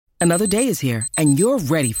Another day is here, and you're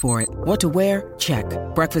ready for it. What to wear? Check.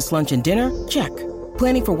 Breakfast, lunch, and dinner? Check.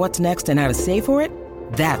 Planning for what's next and how to save for it?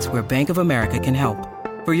 That's where Bank of America can help.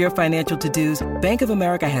 For your financial to-dos, Bank of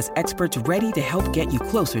America has experts ready to help get you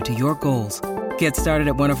closer to your goals. Get started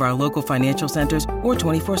at one of our local financial centers or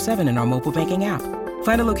 24/7 in our mobile banking app.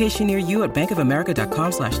 Find a location near you at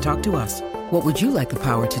bankofamerica.com/talktous. What would you like the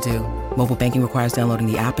power to do? Mobile banking requires downloading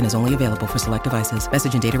the app and is only available for select devices.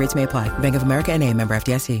 Message and data rates may apply. Bank of America N.A., member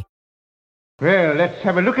FDIC. Well, let's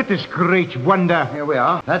have a look at this great wonder. Here we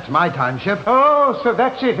are. That's my time ship. Oh, so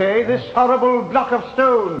that's it, eh? This horrible block of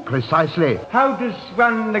stone. Precisely. How does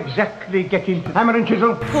one exactly get into hammer and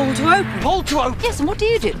chisel? Pull to open. Pull to open. Yes, and what do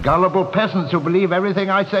you do? Gullible peasants who believe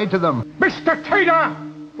everything I say to them. Mr. Taylor!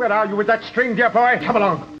 Where are you with that string, dear boy? Come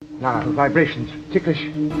along. Now, vibrations. Ticklish.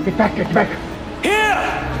 Get back, get back. Here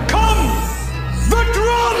come the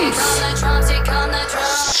drums!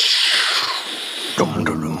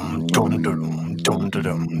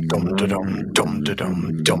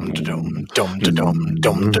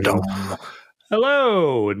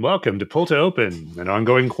 Hello, and welcome to Pull to Open, an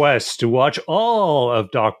ongoing quest to watch all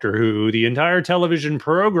of Doctor Who, the entire television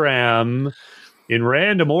program, in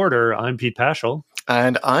random order. I'm Pete Paschal.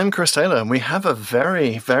 And I'm Chris Taylor, and we have a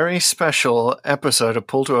very, very special episode of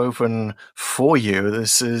Pull to Open for you.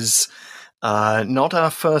 This is not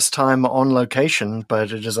our first time on location,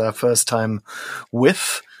 but it is our first time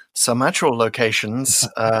with some actual locations.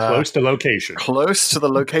 Close to location. Close to the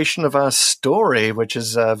location of our story, which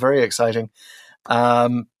is very exciting.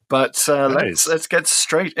 But Nice. let's get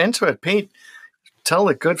straight into it. Pete, tell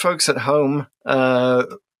the good folks at home how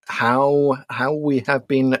we have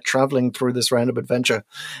been traveling through this random adventure,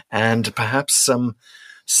 and perhaps some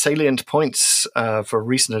salient points for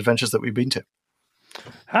recent adventures that we've been to.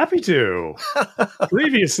 Happy to.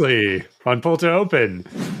 Previously on Pull to Open.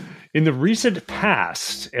 In the recent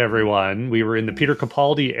past, everyone, we were in the Peter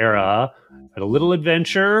Capaldi era, at a little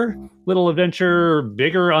adventure,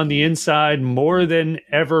 bigger on the inside, more than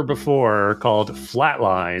ever before, called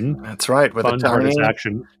Flatline. That's right, with Fun a tiny, TARDIS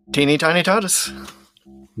action. teeny tiny TARDIS.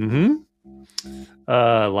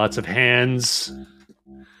 Lots of hands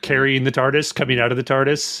carrying the TARDIS, coming out of the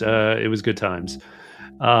TARDIS. It was good times.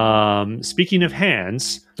 Speaking of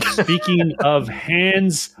hands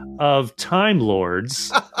of Time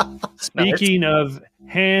Lords, speaking of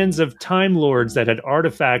hands of Time Lords that had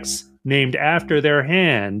artifacts named after their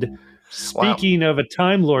hand, speaking of a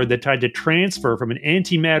Time Lord that tried to transfer from an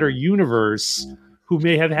antimatter universe who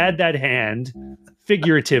may have had that hand,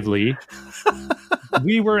 figuratively,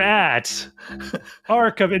 we were at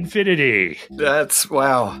Arc of Infinity. That's,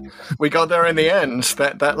 wow. We got there in the end.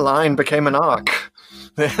 That line became an arc.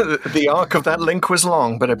 The arc of that link was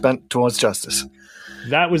long, but it bent towards justice.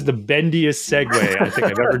 That was the bendiest segue I think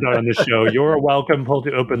I've ever done on this show. You're welcome, Pull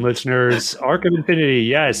to Open listeners. Arc of Infinity,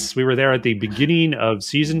 yes. We were there at the beginning of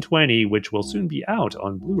Season 20, which will soon be out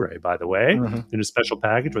on Blu-ray, by the way, in a special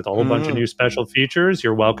package with a whole bunch of new special features.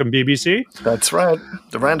 You're welcome, BBC. That's right.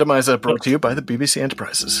 The randomizer brought to you by the BBC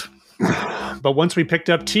Enterprises. But once we picked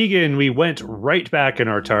up Tegan, we went right back in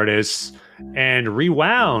our TARDIS and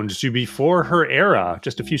rewound to before her era.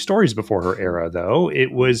 Just a few stories before her era, though.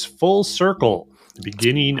 It was full circle. The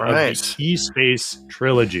beginning of the Key Space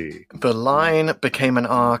trilogy. The line became an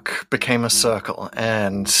arc, became a circle,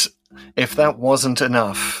 and if that wasn't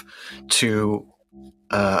enough to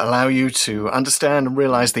allow you to understand and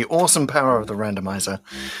realize the awesome power of the randomizer,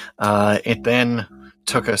 it then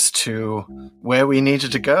took us to where we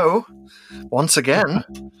needed to go once again.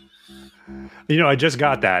 You know, I just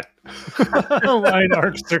got that line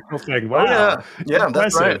arc circle thing. Wow, yeah,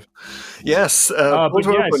 that's right. Yes, but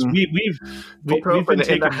yes, open. we've been been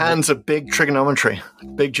in the hands of big trigonometry,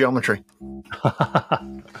 big geometry.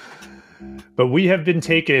 But we have been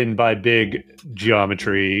taken by big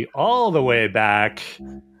geometry all the way back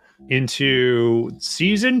into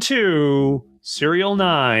Season 2, Serial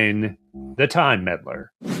 9, The Time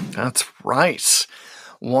Meddler. That's right.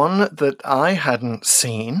 One that I hadn't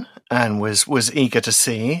seen and was eager to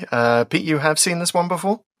see. Pete, you have seen this one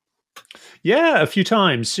before? Yeah, a few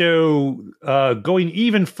times. So going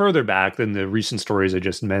even further back than the recent stories I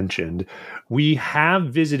just mentioned, we have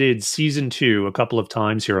visited Season 2 a couple of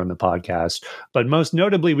times here on the podcast, but most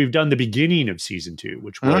notably, we've done the beginning of Season 2,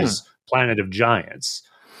 which was Planet of Giants,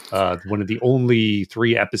 one of the only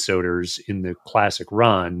 3 episoders in the classic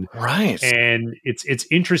run. Right. And it's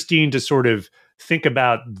interesting to sort of think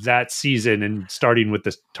about that season and starting with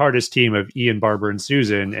the TARDIS team of Ian, Barbara, and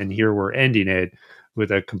Susan, and here we're ending it with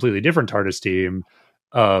a completely different TARDIS team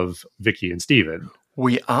of Vicky and Steven.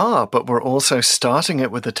 We are, but we're also starting it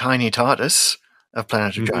with the tiny TARDIS of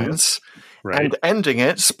Planet of Giants, Right. And ending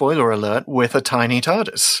it, spoiler alert, with a tiny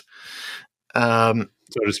TARDIS. So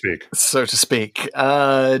to speak. So to speak.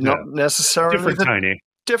 Not necessarily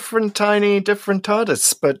Different tiny. Different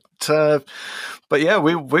TARDIS, but yeah,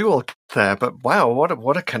 we will get there. But wow,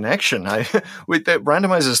 what a connection! The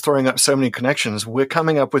randomizer's throwing up so many connections. We're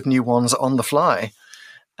coming up with new ones on the fly.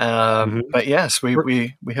 But yes,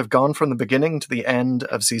 we have gone from the beginning to the end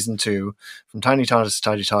of season 2, from tiny TARDIS to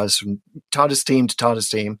tiny TARDIS, from TARDIS team to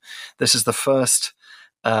TARDIS team. This is the first.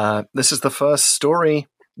 This is the first story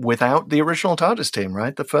without the original TARDIS team,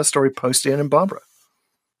 right? The first story post Ian and Barbara.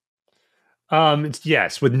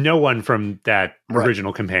 Yes, with no one from that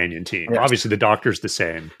original companion team. Yes. Obviously, the Doctor's the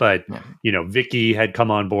same, but Vicky had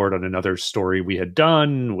come on board on another story we had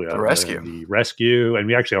done with the rescue, and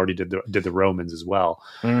we actually already did the Romans as well.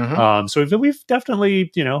 Mm-hmm. So we've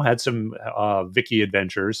definitely had some Vicky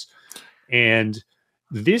adventures, and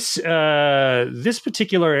this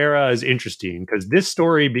particular era is interesting because this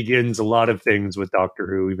story begins a lot of things with Doctor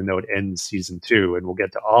Who, even though it ends season 2, and we'll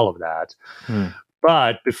get to all of that.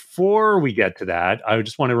 But before we get to that, I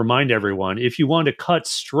just want to remind everyone, if you want to cut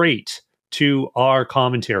straight to our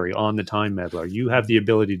commentary on the Time Meddler, you have the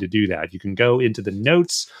ability to do that. You can go into the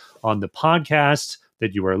notes on the podcast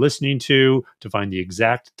that you are listening to find the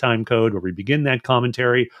exact time code where we begin that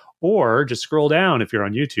commentary, or just scroll down if you're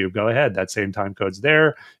on YouTube. Go ahead. That same time code's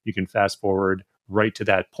there. You can fast forward right to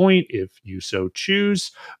that point if you so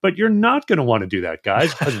choose, but you're not going to want to do that,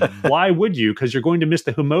 guys, because why would you? Because you're going to miss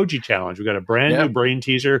the Humoji Challenge. We've got a brand new brain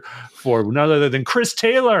teaser for none other than Chris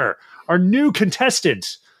Taylor, our new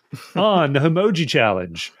contestant on the Humoji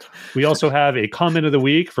Challenge. We also have a comment of the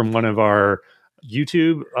week from one of our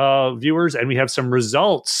YouTube viewers, and we have some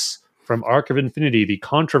results from Arc of Infinity, the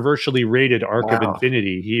controversially rated Arc of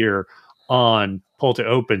Infinity here on Pull to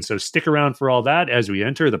Open. So stick around for all that as we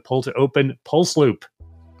enter the Pull to Open Pulse Loop.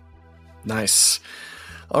 Nice.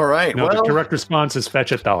 All right. No, the correct response is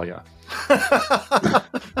fetch it, Thalia.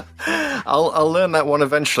 I'll learn that one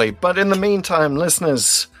eventually. But in the meantime,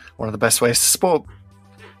 listeners, one of the best ways to support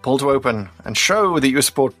Pull to Open and show that you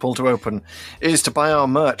support Pull to Open is to buy our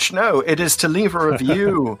merch. No, it is to leave a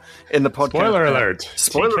review in the podcast. Spoiler alert.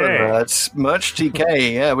 Spoiler alert. Merch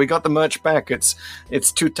TK. Yeah, we got the merch back. It's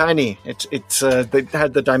too tiny. They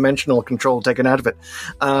had the dimensional control taken out of it.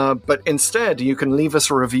 But instead, you can leave us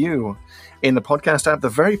a review in the podcast app, the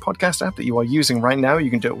very podcast app that you are using right now. You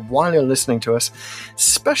can do it while you're listening to us,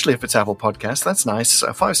 especially if it's Apple Podcasts. That's nice.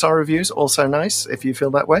 5-star reviews, also nice if you feel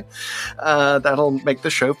that way. That'll make the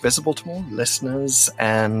show visible to more listeners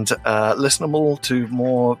and listenable to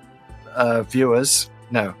more viewers.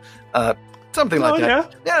 No. Something like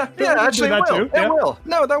that. Yeah, actually it will. It will.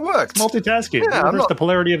 No, that works. Multitasking. There's the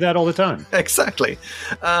polarity of that all the time. Exactly.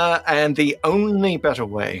 And the only better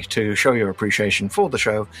way to show your appreciation for the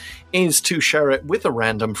show is to share it with a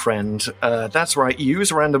random friend. That's right.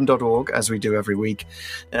 Use random.org, as we do every week,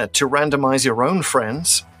 to randomize your own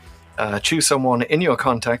friends. Choose someone in your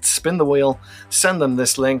contacts, spin the wheel, send them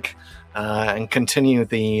this link, and continue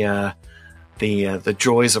the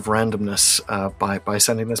joys of randomness by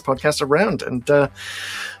sending this podcast around. And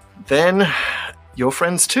then your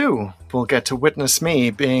friends, too, will get to witness me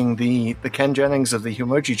being the Ken Jennings of the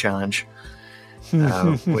Humoji Challenge,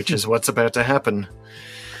 which is what's about to happen.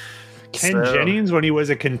 Ken Jennings when he was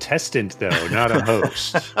a contestant, though, not a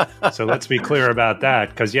host. So let's be clear about that,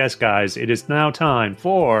 because, yes, guys, it is now time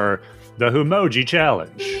for the Humoji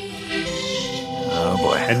Challenge. Oh,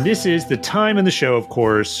 boy. And this is the time in the show, of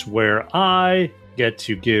course, where I get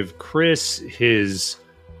to give Chris his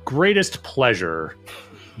greatest pleasure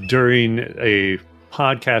during a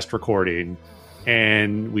podcast recording.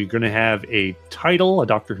 And we're going to have a title, a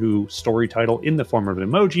Doctor Who story title, in the form of an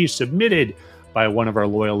emoji submitted by one of our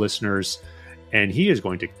loyal listeners. And he is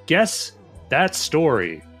going to guess that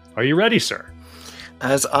story. Are you ready, sir?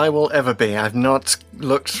 As I will ever be. I've not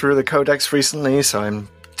looked through the codex recently, so I'm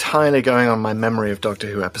entirely going on my memory of Doctor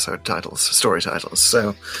Who episode titles, story titles.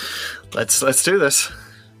 So let's do this.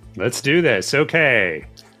 Let's do this. Okay.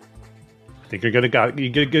 I think you're gonna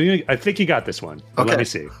I think you got this one. Okay. Let me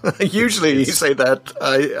see. Usually you say that.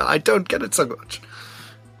 I don't get it so much.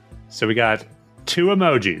 So we got 2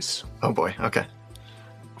 emojis. Oh boy. Okay.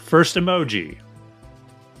 First emoji,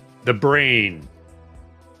 the brain.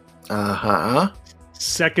 Uh-huh.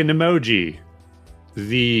 Second emoji,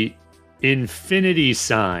 the infinity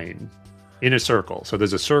sign in a circle. So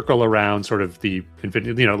there's a circle around sort of the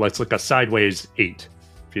infinity, let's look a sideways 8,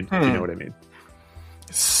 if you know what I mean.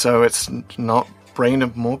 So it's not Brain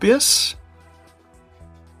of Morbius?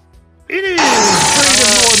 It is Brain of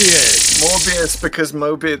Morbius! Morbius, because the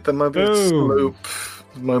Mobius loop.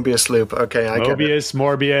 Mobius loop. Okay, I get it. Mobius,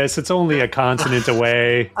 Morbius. It's only a consonant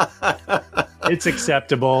away. It's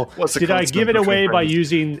acceptable. What's the Did I consonant give it away between by brains?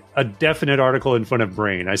 using a definite article in front of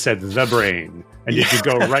brain? I said the brain. And you could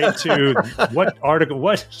go right to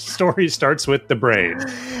what story starts with the brain?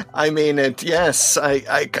 I mean, yes,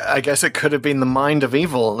 I guess it could have been the mind of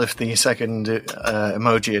evil if the second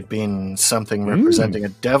emoji had been something representing a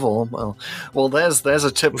devil. Well, there's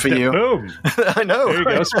a tip for you. Boom. I know. There you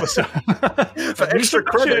go. For extra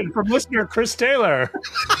credit. From listener Chris Taylor.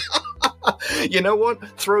 You know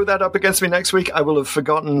what? Throw that up against me next week. I will have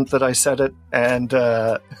forgotten that I said it, and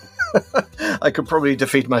I could probably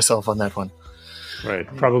defeat myself on that one. Right,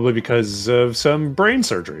 probably because of some brain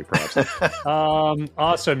surgery, perhaps.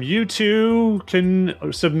 Awesome. You too can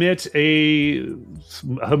submit a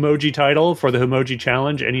Emoji title for the Emoji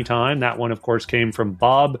Challenge anytime. That one, of course, came from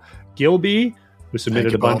Bob Gilby, who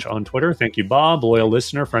submitted a bunch on Twitter. Thank you, Bob, loyal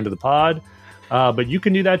listener, friend of the pod. But you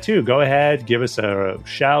can do that too. Go ahead, give us a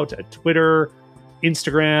shout at Twitter,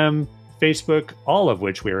 Instagram, Facebook, all of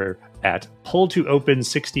which we're at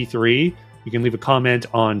Pull2Open63. You can leave a comment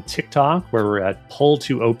on TikTok, where we're at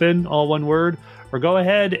Pull2Open, all one word, or go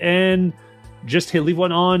ahead and just leave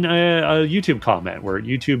one on a YouTube comment. We're at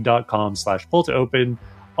youtube.com/Pull2Open.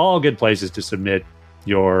 All good places to submit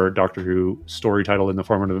your Doctor Who story title in the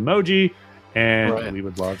form of an emoji. And we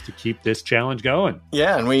would love to keep this challenge going.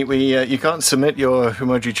 Yeah, and we you can't submit your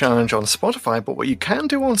emoji challenge on Spotify, but what you can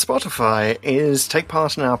do on Spotify is take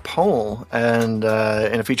part in our poll, and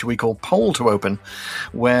in a feature we call Poll to Open,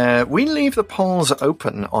 where we leave the polls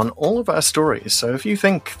open on all of our stories. So if you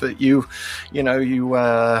think that you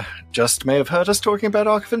just may have heard us talking about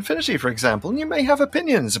Arc of Infinity, for example, and you may have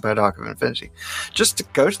opinions about Arc of Infinity,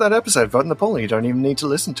 just go to that episode, vote in the poll. You don't even need to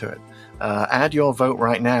listen to it. Add your vote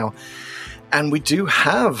right now. And we do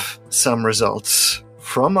have some results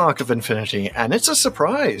from Arc of Infinity, and it's a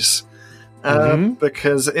surprise.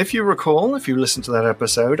 Because if you recall, if you listen to that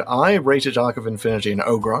episode, I rated Arc of Infinity an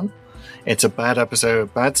Ogron. It's a bad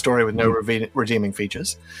episode, bad story with no redeeming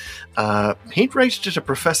features. He'd rated it a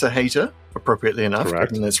Professor Hater, appropriately enough,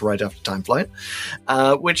 given it's right after Time Flight,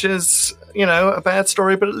 which is, a bad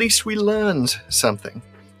story, but at least we learned something.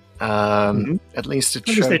 At least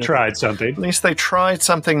they tried something. At least they tried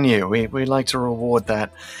something new. We like to reward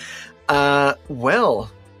that.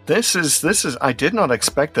 Well, this is. I did not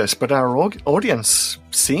expect this, but our audience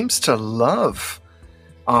seems to love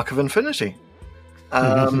Arc of Infinity.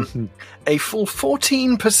 A full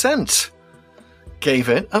 14% gave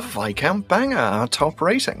it a Viscount banger, our top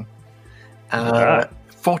rating.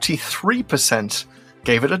 43%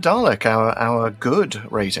 gave it a Dalek, our good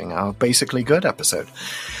rating, our basically good episode.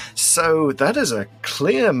 So that is a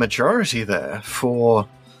clear majority there for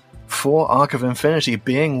Arc of Infinity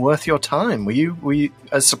being worth your time. Were you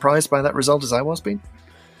as surprised by that result as I was, Pete?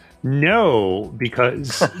 No,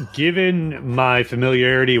 because given my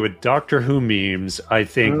familiarity with Doctor Who memes, I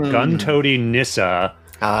think Gun-Toting Nyssa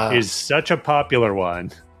is such a popular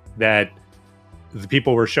one that the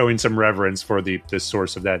people were showing some reverence for the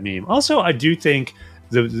source of that meme. Also, I do think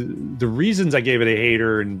the reasons I gave it a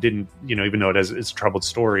hater and didn't, even though it's a troubled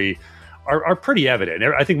story, are pretty evident.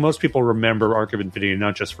 I think most people remember Arc of Infinity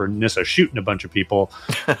not just for Nyssa shooting a bunch of people,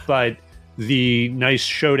 but the nice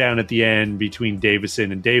showdown at the end between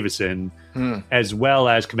Davison and Davison, as well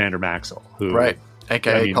as Commander Maxwell, who,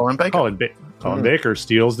 aka Colin Baker. Colin Baker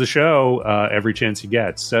steals the show every chance he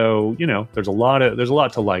gets. So there's a lot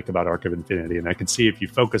to like about Arc of Infinity, and I can see if you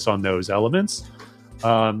focus on those elements,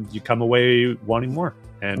 you come away wanting more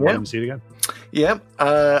and wanting to see it again. Yeah,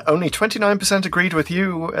 only 29% agreed with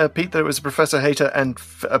you, Pete, that it was a Professor Hater,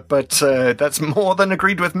 but that's more than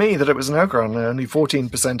agreed with me that it was an Ogron. Only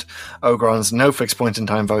 14% Ogrons, no fixed point in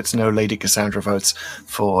time votes, no Lady Cassandra votes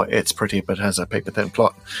for It's Pretty but has a paper-thin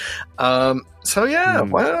plot.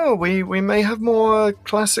 Well, we may have more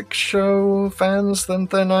classic show fans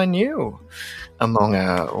than I knew among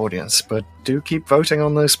our audience, but do keep voting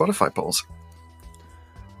on those Spotify polls.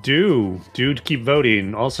 Do keep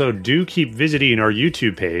voting. Also, do keep visiting our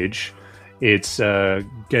YouTube page. It's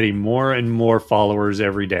getting more and more followers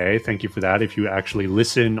every day. Thank you for that. If you actually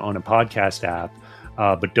listen on a podcast app,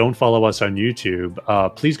 but don't follow us on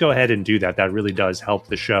YouTube, please go ahead and do that. That really does help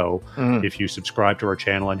the show if you subscribe to our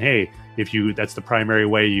channel. And hey, that's the primary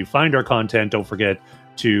way you find our content, don't forget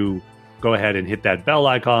to go ahead and hit that bell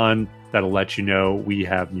icon. That'll let you know we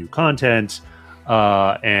have new content.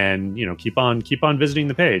 And keep on visiting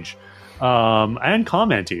the page and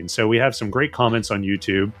commenting. So we have some great comments on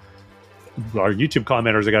YouTube. Our YouTube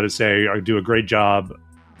commenters, I got to say, do a great job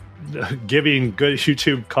giving good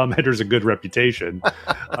YouTube commenters a good reputation.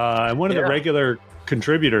 And one of the regular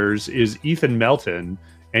contributors is Ethan Melton,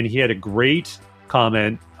 and he had a great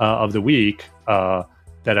comment of the week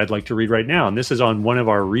that I'd like to read right now. And this is on one of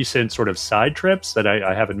our recent sort of side trips that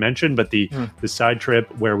I haven't mentioned, but the side trip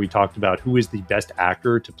where we talked about who is the best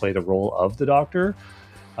actor to play the role of the Doctor.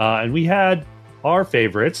 And we had our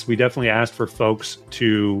favorites. We definitely asked for folks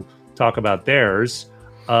to talk about theirs.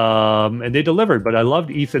 And they delivered, but I loved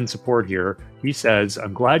Ethan's support here. He says,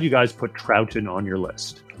 I'm glad you guys put Troughton on your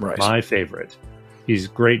list. Right. My favorite. He's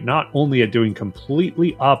great not only at doing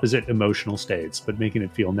completely opposite emotional states, but making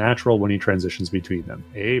it feel natural when he transitions between them.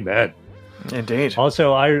 Amen. Indeed.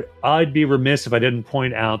 Also, I'd be remiss if I didn't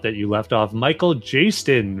point out that you left off Michael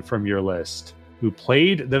Jaston from your list, who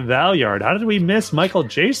played the Valyard. How did we miss Michael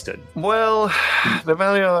Jaston? Well, the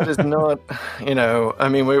Valyard is not, I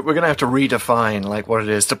mean, we're going to have to redefine like what it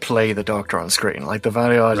is to play the Doctor on screen. Like the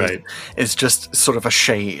Valyard is just sort of a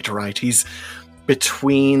shade, right? He's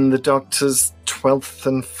between the Doctor's 12th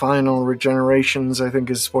and final regenerations, I think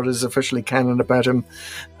is what is officially canon about him.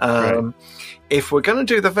 If we're going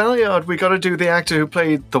to do the Valyard, we got to do the actor who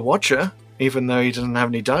played the Watcher, even though he doesn't have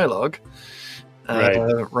any dialogue.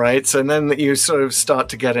 Right. So then you sort of start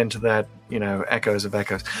to get into that, echoes of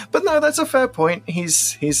echoes. But no, that's a fair point.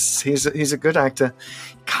 He's a good actor.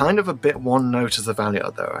 Kind of a bit one note as the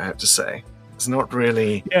Valyard, though, I have to say. There's not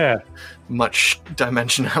really much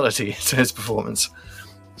dimensionality to his performance.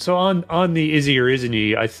 So on the is he or isn't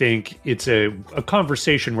he, I think it's a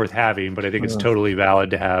conversation worth having, but I think it's totally valid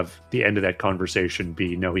to have the end of that conversation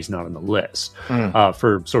be, no, he's not on the list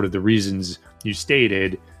for sort of the reasons you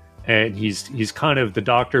stated. And he's kind of the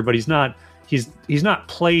Doctor, but he's not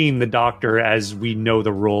playing the Doctor as we know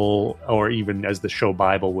the role, or even as the show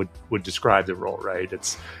Bible would describe the role, right?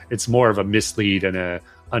 It's more of a mislead and a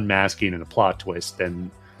unmasking and a plot twist than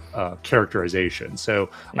characterization. So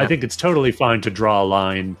I think it's totally fine to draw a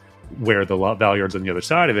line where the Valyard's on the other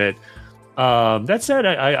side of it. That said,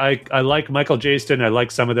 I like Michael Jaston. I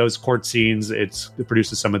like some of those court scenes. It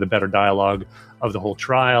produces some of the better dialogue of the whole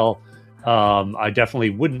trial. I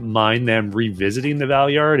definitely wouldn't mind them revisiting the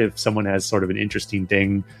Valyard if someone has sort of an interesting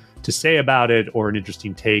thing to say about it, or an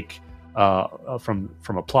interesting take from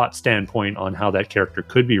a plot standpoint on how that character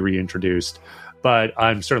could be reintroduced. But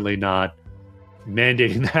I'm certainly not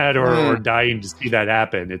mandating that or dying to see that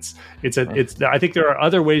happen. I think there are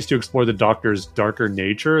other ways to explore the Doctor's darker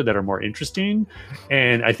nature that are more interesting,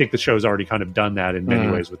 and I think the show's already kind of done that in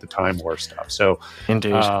many ways with the Time War stuff. So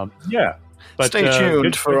indeed, But, stay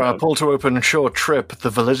tuned for our Pull to Open short trip, The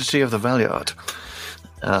Validity of the Valyard.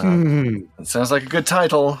 It sounds like a good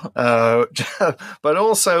title. But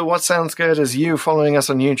also what sounds good is you following us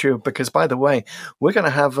on YouTube, because, by the way, we're going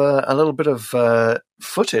to have a little bit of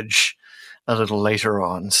footage a little later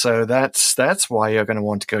on. So that's why you're going to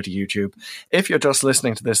want to go to YouTube. If you're just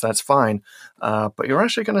listening to this, that's fine. But you're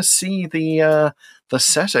actually going to see the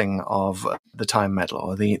setting of the Time Meddler,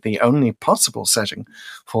 or the only possible setting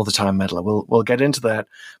for the Time Meddler. We'll get into that,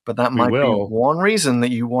 but that might be one reason that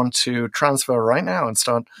you want to transfer right now and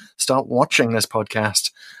start watching this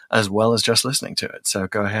podcast as well as just listening to it. So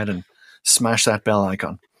go ahead and smash that bell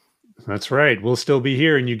icon. That's right. We'll still be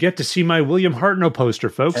here, and you get to see my William Hartnell poster,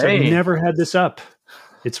 folks. Hey. I've never had this up.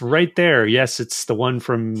 It's right there. Yes, it's the one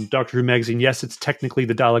from Doctor Who magazine. Yes, it's technically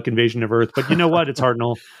the Dalek invasion of Earth, but you know what? It's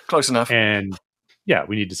Hartnell. Close enough. And yeah,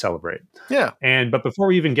 we need to celebrate. Yeah. But before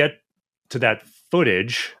we even get to that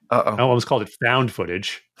footage, I almost called it found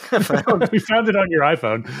footage. We found it on your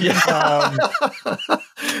iPhone. Yeah.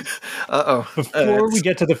 Before we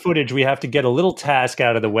get to the footage, we have to get a little task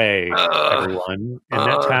out of the way, everyone. And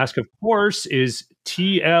that task, of course, is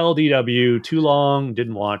TLDW, Too Long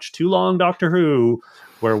Didn't Watch Too Long Doctor Who,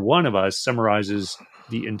 where one of us summarizes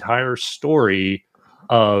the entire story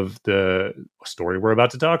of the story we're about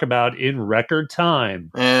to talk about in record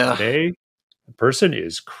time. Yeah. Today, the person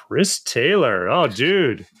is Chris Taylor. Oh,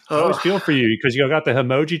 dude. I always feel for you, because you got the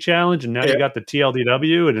Emoji Challenge and now you got the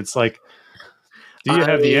TLDW, and it's like, do you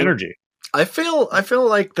have the energy? I feel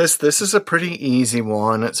like this is a pretty easy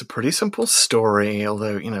one. It's a pretty simple story,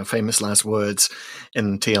 although, famous last words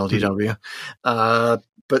in TLDW.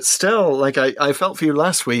 But still, like I felt for you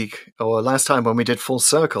last week, or last time when we did Full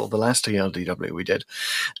Circle, the last TLDW we did.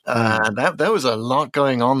 That there was a lot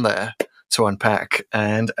going on there to unpack,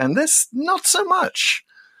 and this not so much.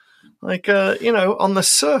 Like on the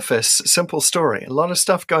surface, simple story. A lot of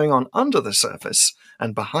stuff going on under the surface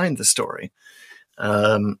and behind the story.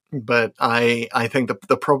 But I think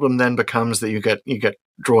the problem then becomes that you get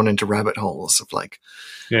drawn into rabbit holes of like,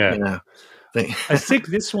 I think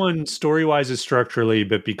this one story-wise is structurally,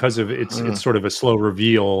 but because of it's sort of a slow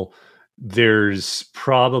reveal, there's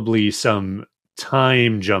probably some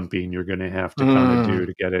time jumping you're going to have to kind of do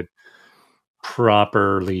to get it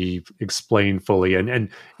properly explained fully. And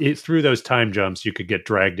through those time jumps, you could get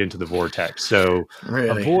dragged into the vortex. So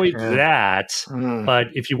avoid that. But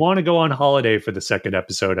if you want to go on holiday for the second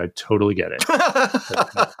episode, I totally get it.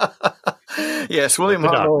 Yes, William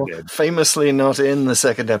Hartnell famously not in the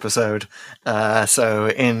second episode. So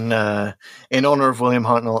in honor of William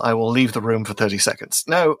Hartnell, I will leave the room for 30 seconds.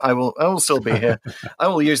 No, I will still be here. I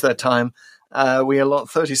will use that time. We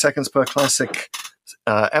allot 30 seconds per classic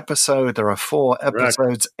episode. There are 4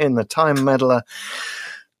 episodes in the Time Meddler.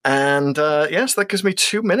 And yes, that gives me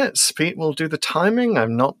 2 minutes. Pete will do the timing.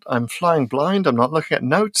 I'm flying blind. I'm not looking at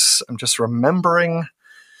notes. I'm just remembering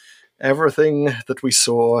everything that we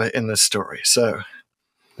saw in this story. So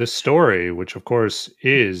the story, which of course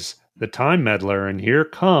is the Time Meddler, and here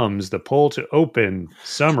comes the pull to open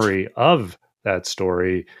summary of that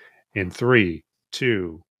story in 3,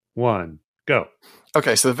 2, 1, go.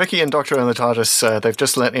 Okay, so Vicky and Doctor and the TARDIS, they've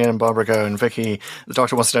just let Ian and Barbara go, and the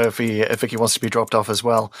Doctor wants to know if Vicky wants to be dropped off as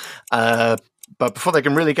well. But before they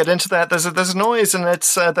can really get into that, there's a noise, and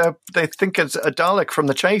it's they think it's a Dalek from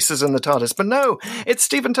the Chase is in the TARDIS, but no, it's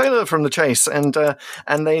Stephen Taylor from the Chase, and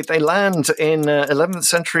they land in 11th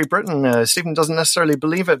century Britain. Stephen doesn't necessarily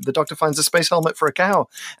believe it. The Doctor finds a space helmet for a cow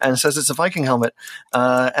and says it's a Viking helmet,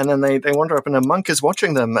 and then they wander up, and a monk is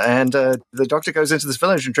watching them, and the Doctor goes into this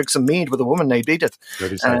village and drinks some mead with a woman named Edith,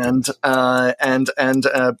 and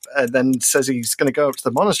then says he's going to go up to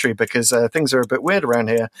the monastery because things are a bit weird around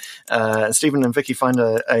here. Stephen and Vicky find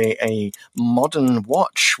a modern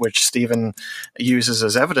watch, which Stephen uses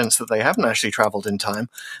as evidence that they haven't actually traveled in time,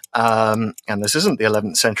 and this isn't the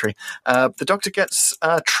 11th century. The Doctor gets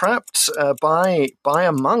trapped by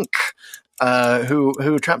a monk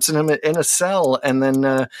who traps him in a cell, and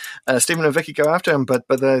then Stephen and Vicky go after him, but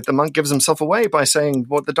the monk gives himself away by saying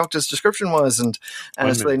what the Doctor's description was, and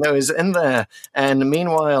so they know he's in there. And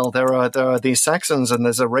meanwhile, there are these Saxons, and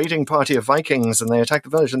there's a raiding party of Vikings, and they attack the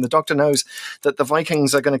village. And the Doctor knows that the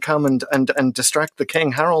Vikings are going to come and distract the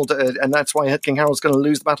King Harold, and that's why King Harold's going to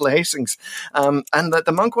lose the Battle of Hastings. And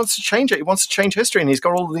the monk wants to change it. He wants to change history, and he's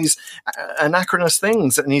got all of these anachronous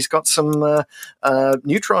things, and he's got some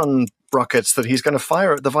neutron rockets that he's going to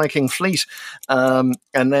fire at the Viking fleet, and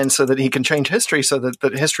then so that he can change history, so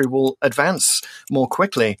that history will advance more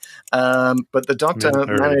quickly. But the Doctor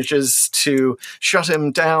manages to shut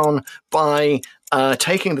him down by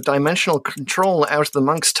taking the dimensional control out of the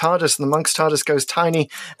monk's TARDIS, and the monk's TARDIS goes tiny.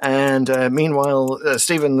 And meanwhile,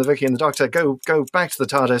 Stephen, the Vicky, and the Doctor go back to the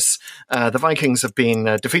TARDIS. The Vikings have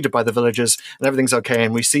been defeated by the villagers, and everything's okay.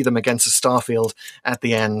 And we see them against a starfield at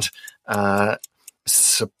the end,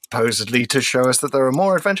 supposedly to show us that there are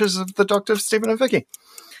more adventures of the Doctor, Stephen, and Vicky.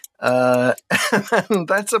 And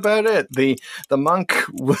that's about it. The monk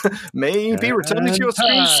may be returning to your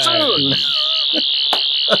screen soon.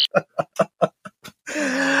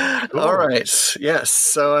 Cool. All right. Yes.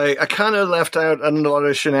 So I kind of left out a lot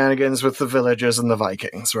of shenanigans with the villagers and the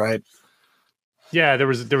Vikings, right? Yeah, there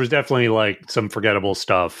was definitely like some forgettable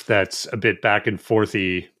stuff that's a bit back and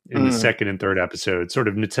forthy in the second and third episode, sort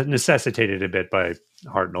of necessitated a bit by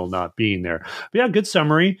Hartnell not being there. But yeah, good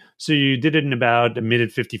summary. So you did it in about a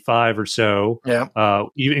minute 55 or so. Yeah,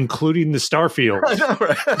 including the Starfield. I know,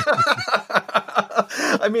 right?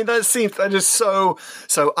 I mean, that is so.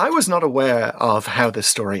 So I was not aware of how this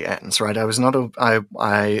story ends, right?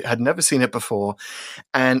 I had never seen it before,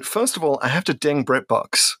 and first of all, I have to ding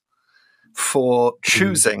BritBox for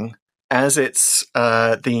choosing as its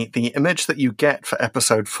the image that you get for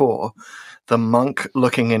episode 4, the monk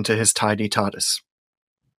looking into his tidy TARDIS.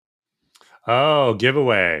 Oh,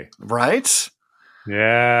 giveaway. Right?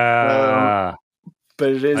 Yeah. But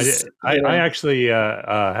it is... I actually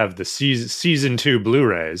have the season 2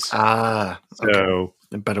 Blu-rays. Okay. So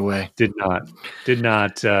a better way. Did not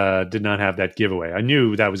have that giveaway. I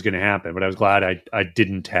knew that was going to happen, but I was glad I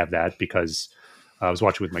didn't have that because I was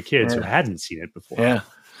watching with my kids who hadn't seen it before. Yeah.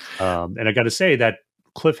 And I got to say that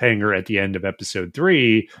cliffhanger at the end of episode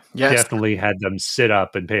 3 definitely had them sit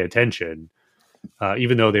up and pay attention,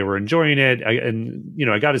 even though they were enjoying it.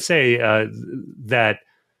 I got to say that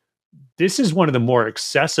this is one of the more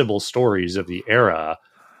accessible stories of the era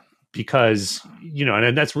because,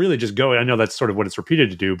 and that's really just going. I know that's sort of what it's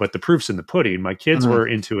repeated to do, but the proof's in the pudding. My kids were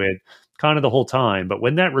into it kind of the whole time. But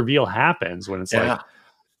when that reveal happens, when it's like,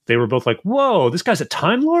 they were both like, whoa, this guy's a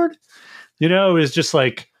Time Lord? Is just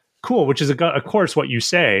like, cool, which is, of course, what you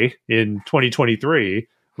say in 2023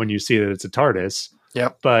 when you see that it's a TARDIS.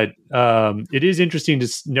 Yep. But it is interesting to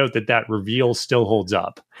note that reveal still holds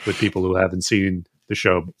up with people who haven't seen the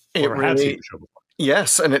show or have seen the show before.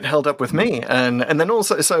 Yes, and it held up with me, and then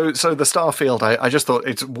also so the Starfield. I just thought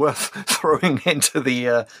it's worth throwing into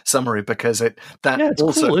the summary because it's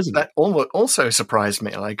cool, isn't it? Also surprised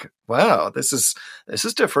me. Like, wow, this is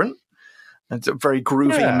different. It's a very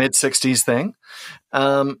groovy mid-60s thing.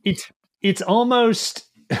 It's almost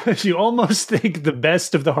you almost think the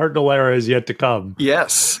best of the Hartnell era is yet to come.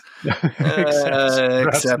 Yes,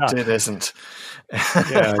 except it isn't.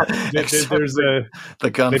 Yeah, there's the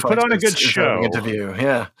gunfight. They put on a good show. Interview,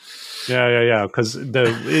 yeah. Because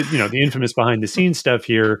the infamous behind the scenes stuff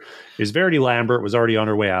here is Verity Lambert was already on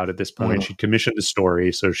her way out at this point. She commissioned the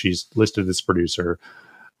story, so she's listed as producer.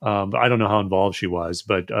 But I don't know how involved she was.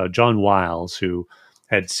 But John Wiles, who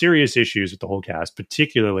had serious issues with the whole cast,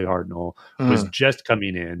 particularly Hartnell, was just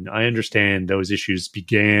coming in. I understand those issues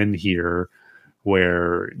began here,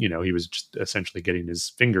 where he was just essentially getting his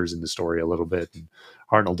fingers in the story a little bit, and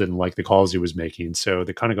Hartnell didn't like the calls he was making, so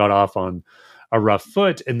they kind of got off on a rough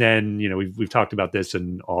foot. And then we've talked about this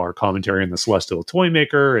in our commentary on the Celestial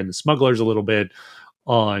Toymaker and the Smugglers a little bit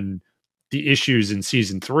on the issues in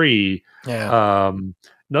season 3.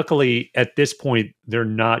 Luckily at this point they're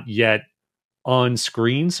not yet on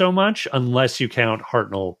screen so much, unless you count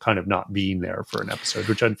Hartnell kind of not being there for an episode,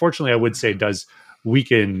 which unfortunately I would say does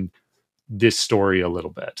weaken this story a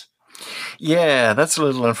little bit. Yeah, that's a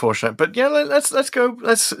little unfortunate. But yeah,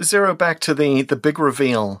 let's zero back to the big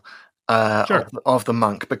reveal of the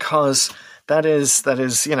monk, because that is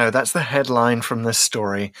that's the headline from this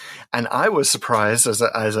story. And I was surprised as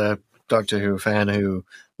a Doctor Who fan who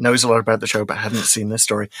knows a lot about the show but hadn't seen this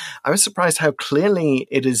story. I was surprised how clearly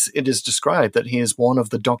it is described that he is one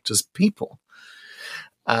of the Doctor's people.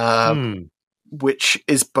 Which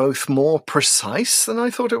is both more precise than I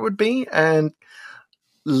thought it would be and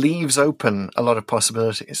leaves open a lot of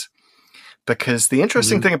possibilities. Because the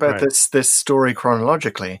interesting thing about this story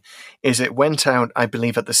chronologically is it went out, I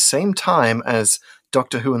believe, at the same time as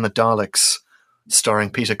Doctor Who and the Daleks,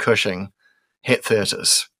 starring Peter Cushing, hit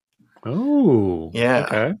theaters. Oh, yeah.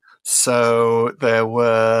 Okay. So there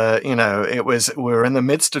were, we're in the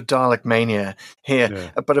midst of Dalek mania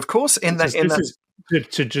here. But of course,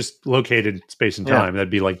 to just located space and time, that'd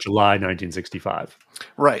be like July 1965.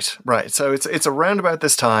 Right. So it's around about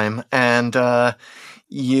this time, and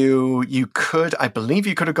you could, I believe,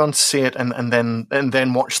 you could have gone to see it and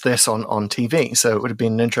then watch this on TV. So it would have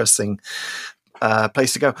been an interesting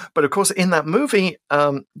place to go. But of course, in that movie,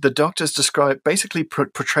 the Doctor's basically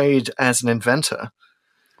portrayed as an inventor.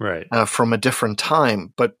 Right. From a different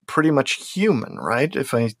time, but pretty much human, right?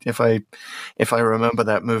 If I remember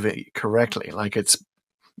that movie correctly, like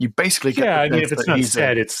you basically get. Yeah, I mean, if it's not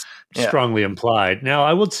said, it's strongly implied. Now,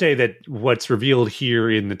 I would say that what's revealed here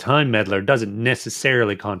in the Time Meddler doesn't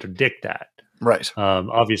necessarily contradict that. Right.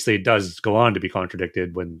 Obviously, it does go on to be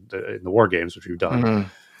contradicted in the War Games, which we've done.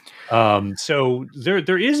 So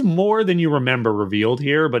there is more than you remember revealed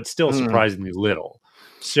here, but still surprisingly little.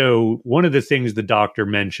 So one of the things the Doctor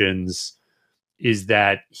mentions is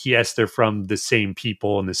that, yes, they're from the same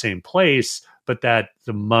people in the same place, but that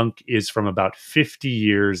the monk is from about 50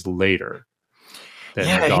 years laler.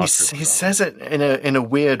 He says it in a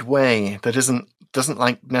weird way that doesn't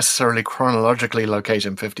like necessarily chronologically locate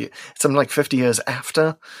him 50. It's something like 50 years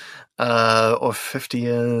after, or 50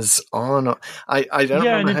 years on. I don't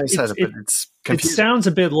remember how he says it, but it's confusing. It sounds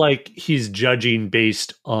a bit like he's judging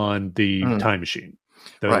based on the time machine.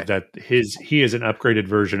 That he is an upgraded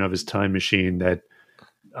version of his time machine that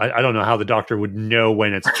I don't know how the Doctor would know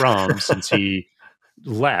when it's from since he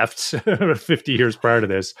left 50 years prior to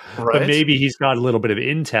this. Right. But maybe he's got a little bit of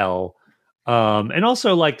intel. And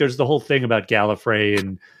also, like, there's the whole thing about Gallifrey,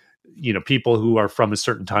 and people who are from a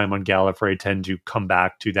certain time on Gallifrey tend to come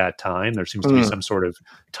back to that time. There seems to be some sort of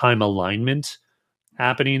time alignment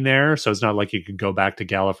happening there. So it's not like you could go back to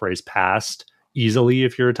Gallifrey's past easily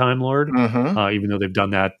if you're a Time Lord, even though they've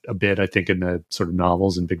done that a bit, I think, in the sort of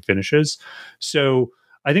novels and big finishes. So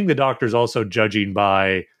I think the Doctor's also judging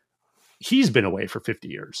by he's been away for 50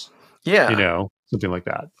 years. Yeah. Something like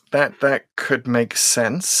that. That could make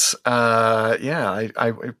sense. We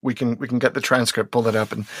can get the transcript, pull it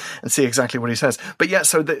up and see exactly what he says. But yeah,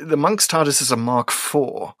 so the monk's TARDIS is a Mark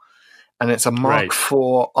IV, and it's a Mark IV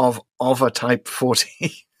of a Type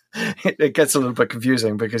 40. It gets a little bit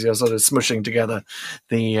confusing because you're sort of smushing together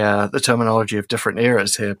the terminology of different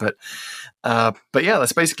eras here, but yeah,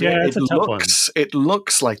 that's basically it. It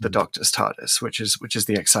looks like the Doctor's TARDIS, which is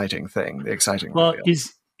the exciting thing. Well, he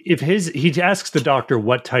asks the Doctor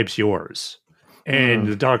what type's yours, and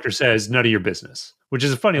the Doctor says none of your business, which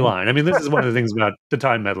is a funny line. I mean, this is one of the things about the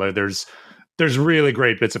Time Meddler. There's really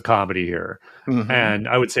great bits of comedy here, and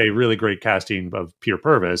I would say really great casting of Peter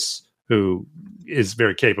Purves, who is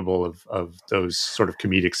very capable of those sort of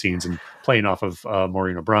comedic scenes and playing off of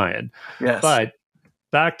Maureen O'Brien. Yes. But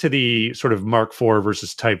back to the sort of Mark IV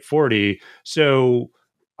versus Type 40. So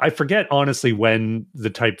I forget, honestly, when the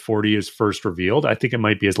Type 40 is first revealed. I think it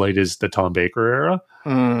might be as late as the Tom Baker era.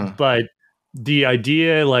 But the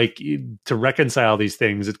idea, like, to reconcile these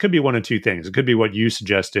things, it could be one of two things. It could be what you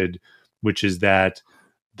suggested, which is that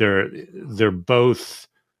they're both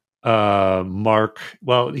Mark.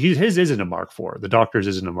 Well, his isn't a Mark IV. The Doctor's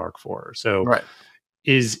isn't a Mark IV. So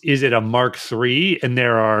is it a Mark III? And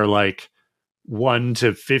there are like 1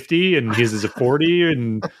 to 50, and his is a 40,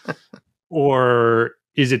 and or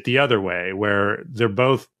is it the other way where they're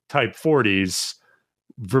both Type 40s,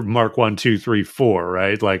 Mark 1, 2, 3, 4,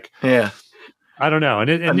 right? Like, I don't know.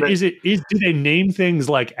 And do they name things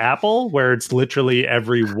like Apple, where it's literally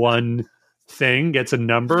every one thing gets a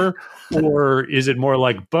number, or is it more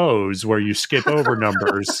like Bose, where you skip over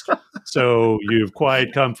numbers? So you have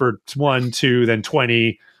Quiet Comfort 1, 2, then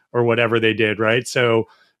 20, or whatever they did, right? So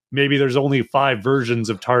maybe there's only 5 versions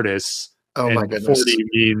of TARDIS, and my goodness. 40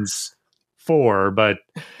 means 4, but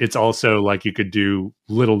it's also like you could do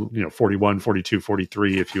little, 41, 42,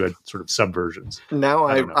 43 if you had sort of subversions. Now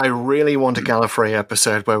I really want a Gallifrey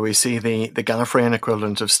episode where we see the Gallifreyan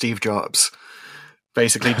equivalent of Steve Jobs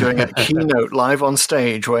basically doing a keynote live on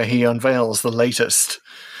stage where he unveils the latest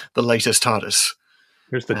TARDIS.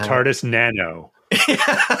 Here's the TARDIS Nano.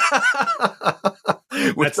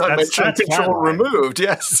 With dimensional control removed.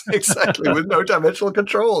 Yes, exactly. With no dimensional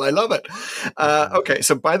control. I love it. Okay,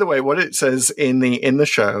 so by the way, what it says in the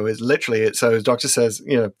show is literally so Doctor says,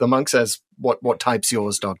 the monk says, what type's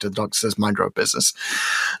yours, Doctor? The Doctor says, mind your own business.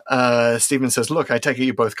 Stephen says, look, I take it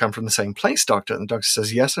you both come from the same place, Doctor. And the Doctor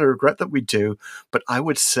says, yes, I regret that we do, but I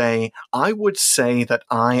would say that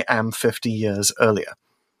I am 50 years earlier.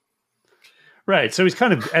 Right, so he's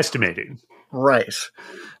kind of estimating. Right.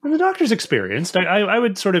 And the Doctor's experienced. I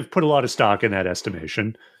would sort of put a lot of stock in that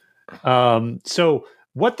estimation. So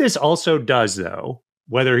what this also does, though,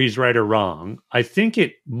 whether he's right or wrong, I think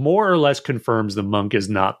it more or less confirms the monk is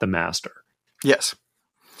not the master. Yes.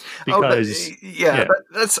 Because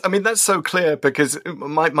that's so clear, because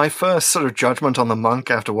my first sort of judgment on the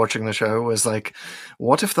monk after watching the show was like,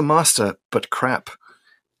 what if the master, but crap?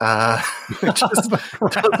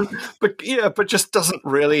 Just doesn't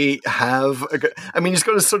really have he's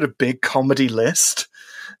got a sort of big comedy list,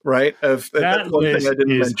 right? Of that one list thing I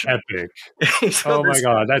didn't mention. Epic. Oh my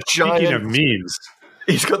god, that's speaking of memes.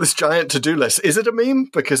 He's got this giant to-do list. Is it a meme?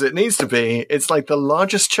 Because it needs to be. It's like the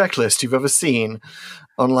largest checklist you've ever seen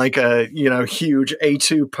on like a huge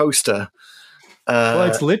A2 poster. Well,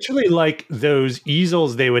 it's literally like those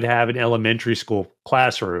easels they would have in elementary school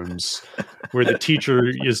classrooms where the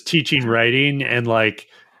teacher is teaching writing and like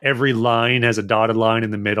every line has a dotted line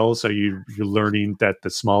in the middle. So you're learning that the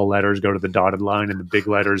small letters go to the dotted line and the big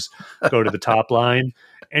letters go to the top line.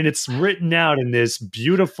 And it's written out in this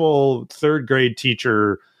beautiful 3rd grade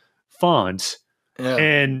teacher font. Yeah.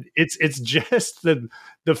 And it's just the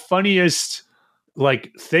funniest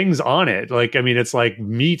like things on it. Like, it's like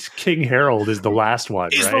Meet King Harold is the last one,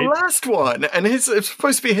 He's right? the last one. And it's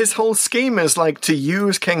supposed to be his whole scheme is like to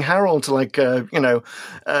use King Harold to like, get an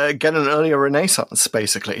earlier Renaissance,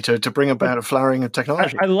 basically, to bring about a flowering of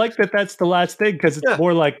technology. I like that that's the last thing, because it's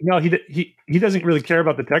more like, no, he doesn't really care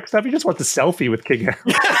about the tech stuff. He just wants a selfie with King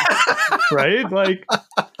Harold, right? Like,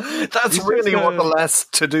 that's really what the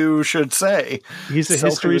last to-do should say. He's a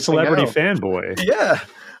history celebrity fanboy. Yeah.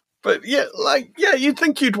 But you'd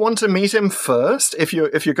think you'd want to meet him first if you're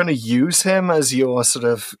going to use him as your sort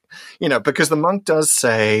of, because the monk does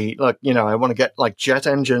say, look, I want to get like jet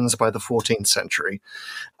engines by the 14th century.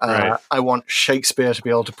 Right. I want Shakespeare to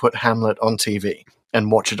be able to put Hamlet on TV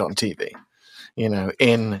and watch it on TV,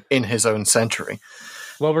 in his own century.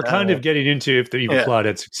 Well, we're kind of getting into if the evil plot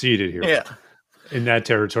had succeeded here. Yeah. In that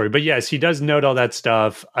territory. But yes, he does note all that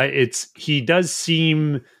stuff. He does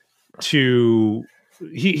seem to...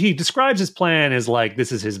 He describes his plan as like,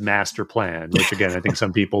 this is his master plan, which again, I think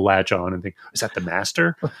some people latch on and think, is that the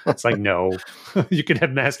master? It's like, no, you can have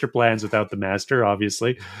master plans without the master.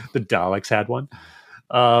 Obviously the Daleks had one.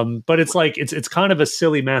 But it's like, it's kind of a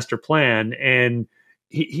silly master plan. And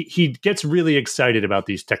he gets really excited about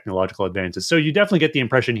these technological advances. So you definitely get the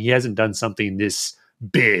impression he hasn't done something this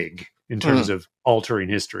big in terms of altering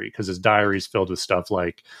history, because his diary is filled with stuff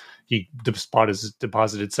like he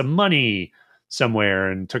deposited some money somewhere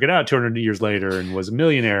and took it out 200 years later and was a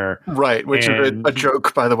millionaire. Right, which is a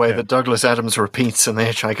joke, by the way, that Douglas Adams repeats in The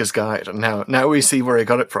Hitchhiker's Guide. And now we see where he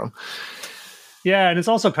got it from. Yeah, and it's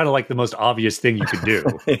also kind of like the most obvious thing you could do.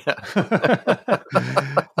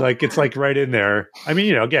 Like it's like right in there. I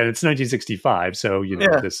mean, again, it's 1965, so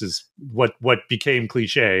this is what became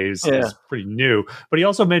cliches is pretty new. But he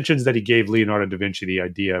also mentions that he gave Leonardo da Vinci the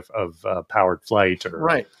idea of powered flight, or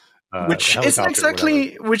right. Which isn't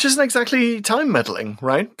exactly time meddling,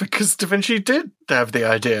 right? Because Da Vinci did have the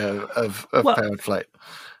idea of powered flight.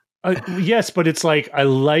 Yes, but it's like I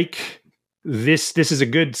like this. This is a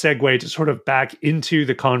good segue to sort of back into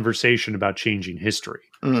the conversation about changing history,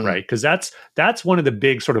 right? Because that's one of the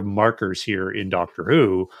big sort of markers here in Doctor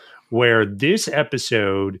Who, where this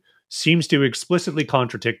episode seems to explicitly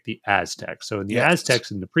contradict the Aztecs. So in the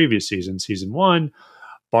Aztecs in the previous season 1,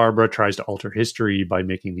 Barbara tries to alter history by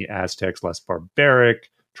making the Aztecs less barbaric,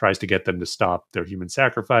 tries to get them to stop their human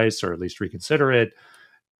sacrifice or at least reconsider it.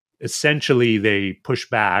 Essentially, they push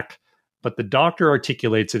back, but the Doctor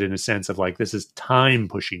articulates it in a sense of like, this is time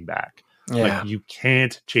pushing back. Like, you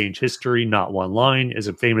can't change history. Not one line is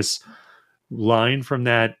a famous line from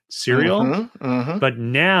that serial. But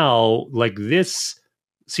now, like, this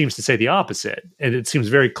seems to say the opposite. And it seems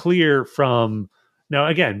very clear from... Now,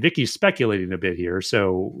 again, Vicky's speculating a bit here,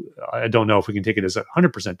 so I don't know if we can take it as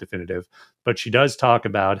 100% definitive, but she does talk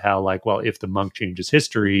about how, like, well, if the monk changes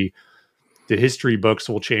history, the history books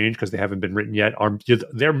will change because they haven't been written yet.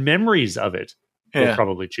 Their memories of it will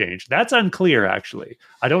probably change. That's unclear, actually.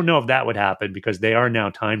 I don't know if that would happen because they are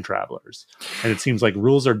now time travelers, and it seems like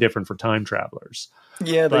rules are different for time travelers.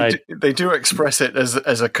 Yeah, they do express it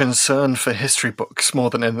as a concern for history books more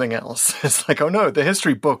than anything else. It's like, oh no, the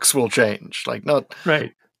history books will change, like not the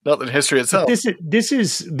history itself. But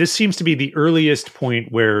this seems to be the earliest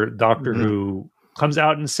point where Doctor Who comes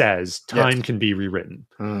out and says time can be rewritten,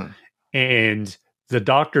 and the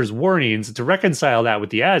Doctor's warnings to reconcile that with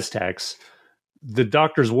the Aztecs. The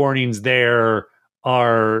Doctor's warnings there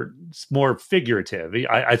are more figurative.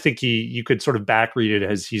 I think you could sort of backread it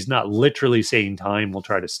as he's not literally saying time will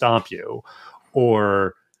try to stop you,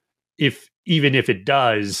 or even if it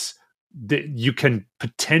does, you can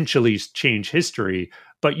potentially change history,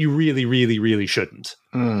 but you really, really, really shouldn't.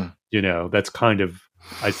 That's kind of,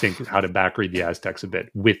 I think, how to backread the Aztecs a bit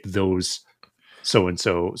with those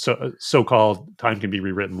so-called time can be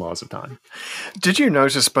rewritten laws of time. Did you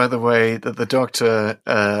notice, by the way, that the Doctor,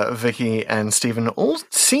 Vicky, and Stephen all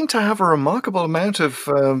seem to have a remarkable amount of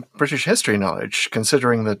British history knowledge,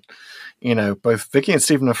 considering that, both Vicky and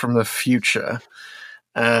Stephen are from the future.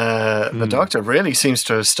 The Doctor really seems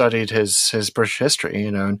to have studied his British history,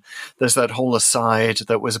 and there's that whole aside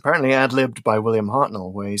that was apparently ad-libbed by William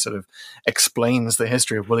Hartnell, where he sort of explains the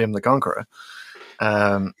history of William the Conqueror.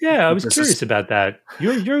 I was curious about that.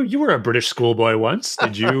 You were a British schoolboy once.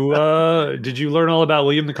 Did you learn all about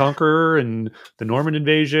William the Conqueror and the Norman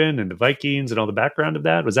invasion and the Vikings and all the background of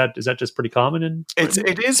that? Is that just pretty common in Britain?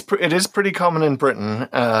 It is pretty common in Britain,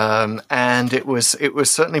 and it was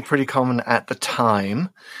certainly pretty common at the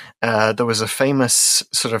time. There was a famous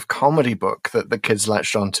sort of comedy book that the kids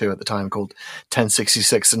latched onto at the time called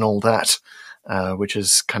 1066 and All That. Which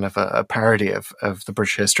is kind of a parody of the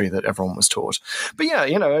British history that everyone was taught. But yeah,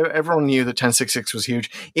 everyone knew that 1066 was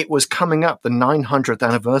huge. It was coming up. The 900th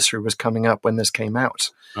anniversary was coming up when this came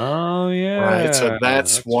out. Oh, yeah. Right, so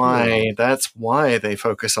that's why they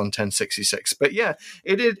focus on 1066. But yeah,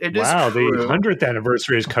 it is wow, true. The 100th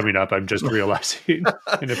anniversary is coming up, I'm just realizing,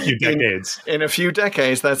 in a few decades. In a few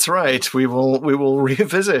decades, that's right. We will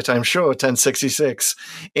revisit, I'm sure, 1066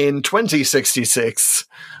 in 2066.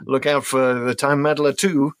 Look out for the Time Meddler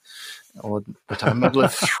 2, or the Time Meddler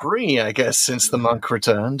 3, I guess, since the monk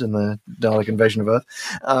returned in the Dalek invasion of Earth.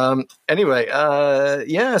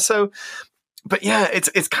 But yeah,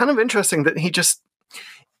 it's kind of interesting that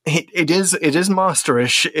it is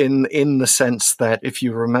masterish in the sense that if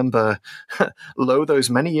you remember, those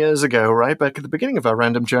many years ago, right back at the beginning of our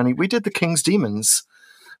random journey, we did the King's Demons,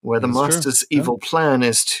 where the Master's evil plan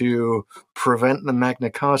is to prevent the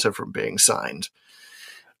Magna Carta from being signed.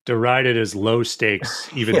 Derided as low stakes,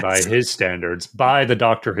 even by his standards, by the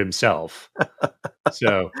Doctor himself.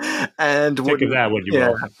 So, and think of that what you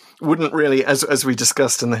will. Wouldn't really, as we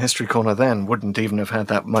discussed in the History Corner then, wouldn't even have had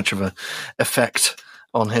that much of an effect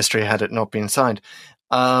on history had it not been signed.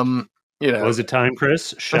 Was it time,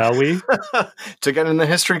 Chris? Shall we? To get in the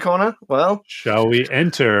History Corner? Well, shall we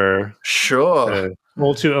enter? Sure.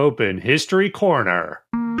 Full to open History Corner.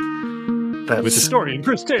 With historian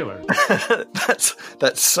Chris Taylor.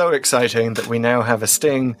 That's so exciting that we now have a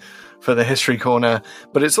sting for the History Corner,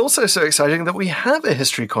 but it's also so exciting that we have a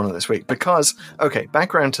History Corner this week because,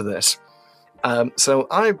 background to this. So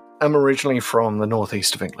I am originally from the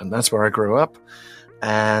northeast of England. That's where I grew up.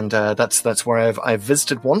 and that's where I've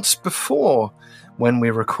visited once before when we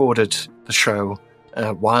recorded the show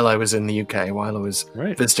while I was in the UK, while I was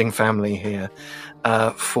visiting family here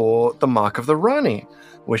for the Mark of the Rani,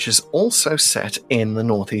 which is also set in the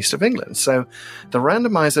northeast of England. So the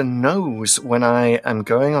randomizer knows when I am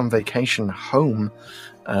going on vacation home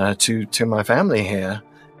to my family here,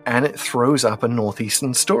 and it throws up a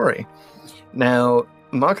northeastern story. Now,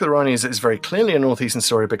 Mark of the Rani is very clearly a northeastern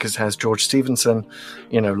story because it has George Stephenson,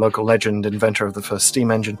 local legend, inventor of the first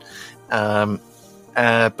steam engine.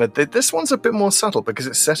 But this one's a bit more subtle because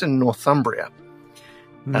it's set in Northumbria,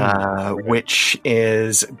 which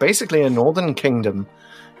is basically a northern kingdom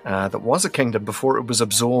that was a kingdom before it was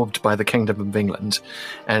absorbed by the Kingdom of England,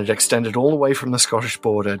 and it extended all the way from the Scottish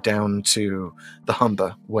border down to the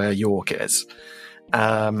Humber, where York is.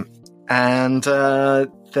 And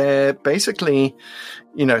they're basically,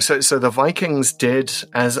 so the Vikings did,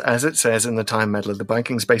 as it says in the Time Meddler, the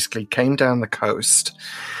Vikings basically came down the coast.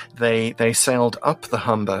 They sailed up the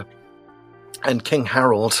Humber, and King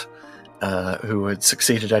Harold, who had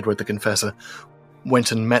succeeded Edward the Confessor,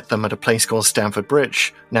 went and met them at a place called Stamford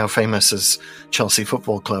Bridge, now famous as Chelsea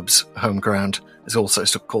Football Club's home ground. Is also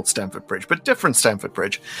called Stamford Bridge, but different Stamford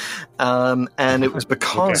Bridge. And it was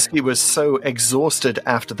because he was so exhausted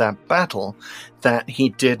after that battle that he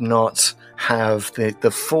did not have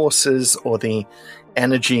the forces or the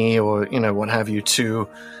energy or, what have you, to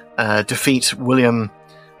defeat William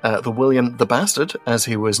the Bastard, as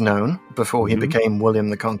he was known before he became William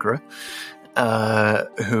the Conqueror,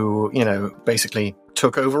 who, basically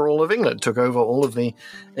took over all of England, took over all of the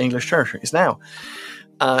English territories. Now,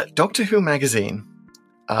 Doctor Who magazine,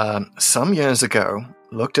 some years ago,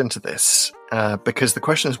 looked into this because the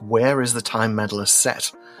question is, where is the Time Meddler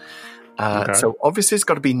set? So obviously it's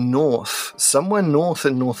got to be north, somewhere north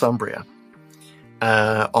in Northumbria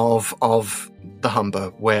of the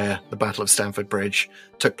Humber, where the Battle of Stamford Bridge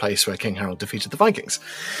took place, where King Harold defeated the Vikings.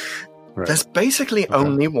 Right. There's basically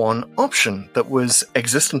only one option that was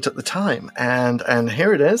existent at the time, and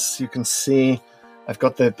here it is. You can see I've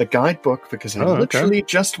got the guidebook because I literally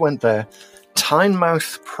just went there.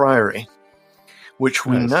 Tynemouth Priory, which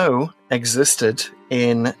we know existed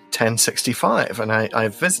in 1065, and I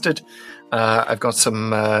visited. I've got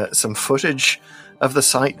some footage of the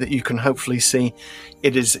site that you can hopefully see.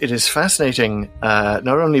 It is fascinating, not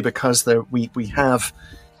only because we have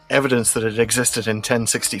evidence that it existed in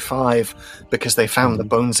 1065 because they found the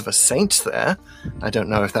bones of a saint there. I don't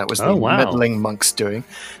know if that was the meddling monks doing.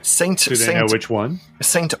 Do they know which one?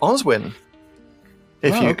 Saint Oswin.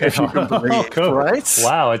 If you can believe, cool. Right?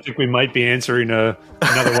 Wow, I think we might be answering another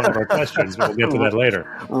one of our questions, but we'll get to that later.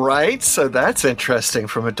 Right, so that's interesting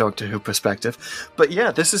from a Doctor Who perspective. But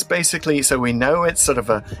yeah, this is basically, so we know it's sort of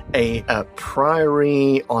a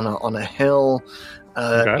priory on a hill.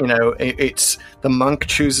 It's the monk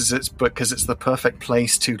chooses it because it's the perfect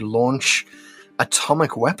place to launch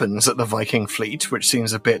atomic weapons at the Viking fleet, which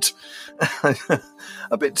seems a bit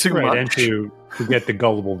too much. And to get the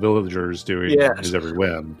gullible villagers doing his every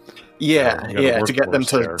whim. To get them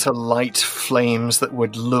to light flames that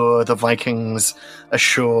would lure the Vikings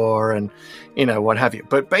ashore and, what have you.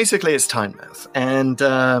 But basically it's Tynemouth. And,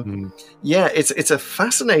 it's a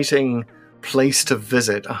fascinating place to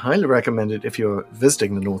visit. I highly recommend it if you're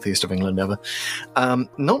visiting the northeast of England ever.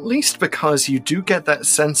 Not least because you do get that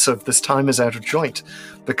sense of this time is out of joint,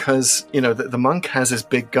 because the monk has his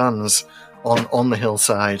big guns on the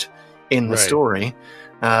hillside in the story.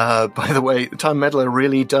 By the way, Time Meddler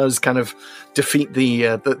really does kind of defeat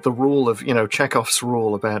the rule of Chekhov's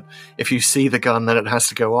rule about if you see the gun, then it has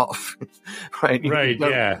to go off. Right?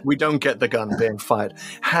 We don't get the gun being fired.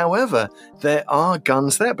 However, there are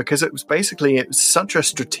guns there because it was such a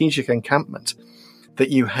strategic encampment that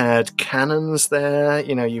you had cannons there.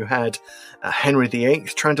 You had Henry VIII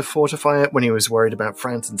trying to fortify it when he was worried about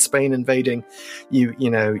France and Spain invading.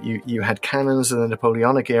 You had cannons in the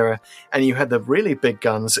Napoleonic era, and you had the really big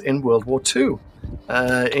guns in World War II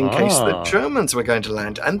in case the Germans were going to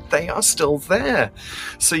land, and they are still there.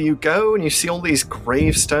 So you go and you see all these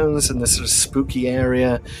gravestones in this sort of spooky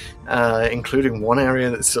area, including one area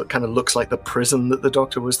that still kind of looks like the prison that the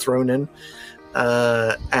Doctor was thrown in.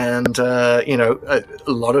 A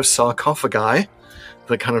lot of sarcophagi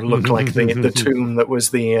that kind of looked like the tomb that was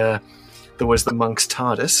the monk's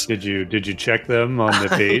TARDIS. Did you check them on the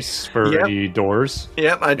base for any doors?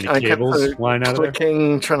 Yep, I kept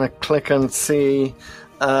clicking, trying to click and see,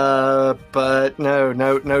 but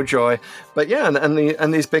no joy. But yeah,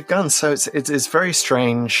 and these big guns. So it's very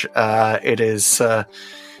strange. It is.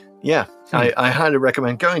 I highly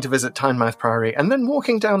recommend going to visit Tynemouth Priory and then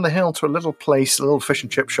walking down the hill to a little place, a little fish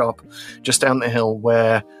and chip shop just down the hill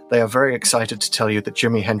where they are very excited to tell you that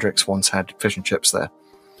Jimi Hendrix once had fish and chips there.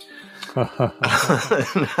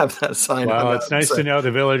 And have that sign. Wow, it's nice to know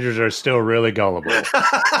the villagers are still really gullible.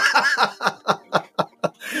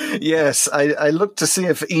 Yes, I looked to see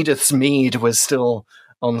if Edith's mead was still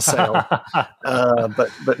on sale,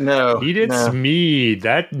 but no. Edith's mead,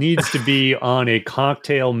 that needs to be on a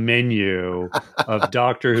cocktail menu of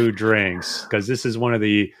Doctor Who drinks, because this is one of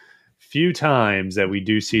the few times that we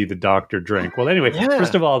do see the Doctor drink. Well, anyway,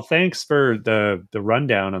 First of all, thanks for the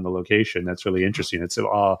rundown on the location. That's really interesting. It's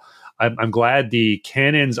I'm glad the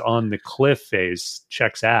cannons on the cliff face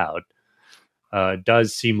checks out. It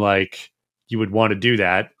does seem like you would want to do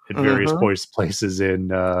that at various places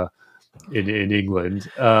in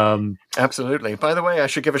England. Absolutely. By the way, I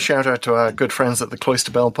should give a shout out to our good friends at the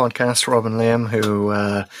Cloister Bell podcast, Rob and Liam, who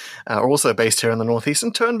are also based here in the Northeast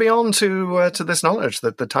and turned me on to this knowledge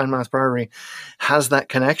that the Tynemouth Priory has that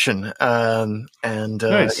connection.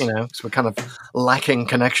 Nice. So we're kind of lacking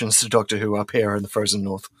connections to Doctor Who up here in the frozen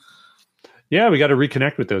north. Yeah, we got to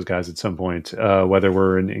reconnect with those guys at some point, whether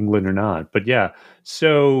we're in England or not. But yeah,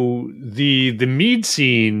 so the mead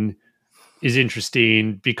scene is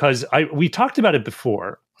interesting because we talked about it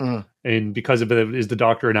before, and because of it, is the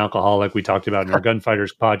Doctor an alcoholic? We talked about in our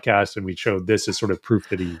Gunfighters podcast, and we showed this as sort of proof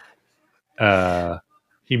that he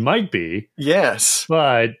might be. Yes,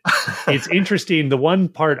 but it's interesting. The one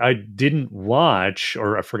part I didn't watch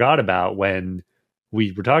or I forgot about when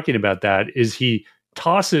we were talking about that is he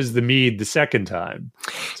tosses the mead the second time.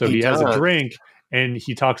 So he has a drink and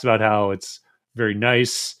he talks about how it's very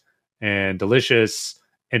nice and delicious.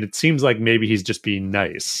 And it seems like maybe he's just being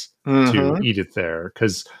nice to Edith there.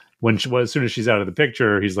 Because as soon as she's out of the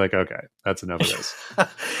picture, he's like, okay, that's enough of this.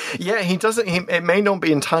 Yeah, he doesn't. It may not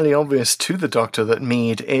be entirely obvious to the Doctor that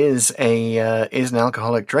mead is an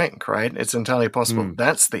alcoholic drink, right? It's entirely possible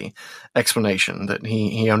that's the explanation, that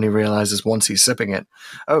he only realizes once he's sipping it.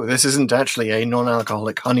 Oh, this isn't actually a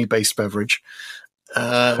non-alcoholic honey-based beverage.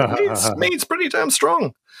 Mead's pretty damn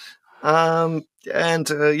strong.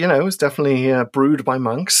 It's definitely brewed by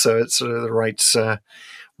monks, so it's sort of the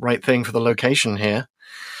right thing for the location here.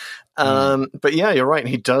 But yeah, you're right.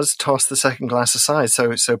 He does toss the second glass aside.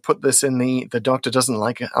 So put this in the Doctor doesn't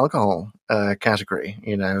like alcohol category.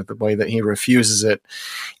 The way that he refuses it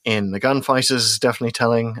in the Gunfighters is definitely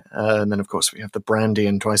telling. And then of course we have the brandy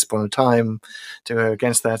and Twice Upon a Time to go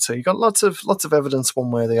against that. So you got lots of evidence one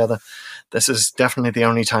way or the other. This is definitely the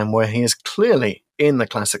only time where he is clearly in the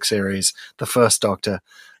classic series, the first Doctor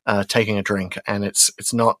taking a drink, and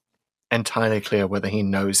it's not entirely clear whether he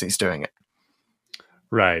knows he's doing it.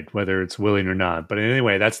 Right, whether it's willing or not. But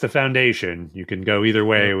anyway, that's the foundation. You can go either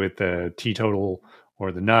way with the teetotal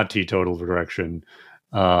or the not teetotal direction.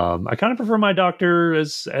 I kind of prefer my Doctor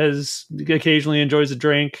as occasionally enjoys a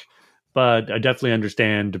drink, but I definitely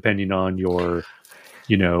understand depending on your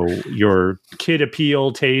kid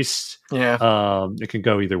appeal taste. Yeah, it can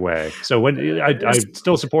go either way. So when I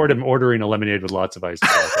still support him ordering a lemonade with lots of ice,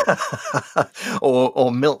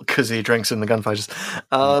 or milk because he drinks in the Gunfighters.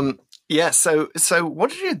 Yeah. So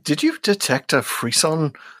what did you detect a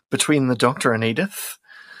frisson between the Doctor and Edith?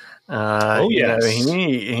 Yes.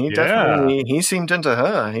 He definitely he seemed into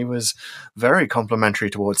her. He was very complimentary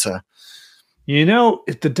towards her.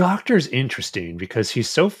 The Doctor's interesting because he's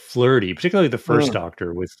so flirty, particularly the first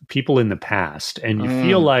Doctor, with people in the past, and you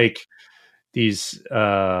feel like these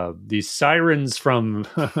sirens from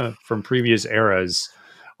from previous eras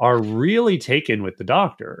are really taken with the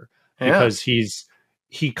Doctor because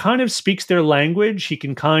he kind of speaks their language. He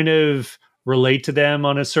can kind of relate to them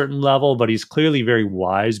on a certain level, but he's clearly very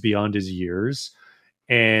wise beyond his years.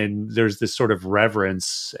 And there's this sort of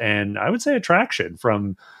reverence and I would say attraction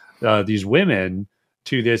from these women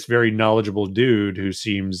to this very knowledgeable dude who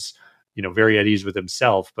seems, very at ease with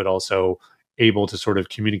himself, but also able to sort of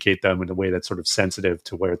communicate them in a way that's sort of sensitive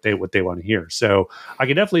to what they want to hear. So I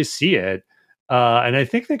can definitely see it. And I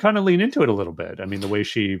think they kind of lean into it a little bit. I mean, the way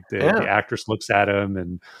the actress looks at him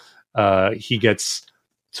and he gets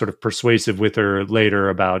sort of persuasive with her later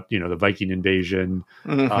about, the Viking invasion,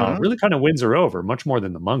 really kind of wins her over much more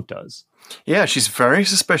than the monk does. Yeah, she's very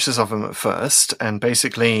suspicious of him at first and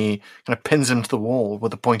basically kind of pins him to the wall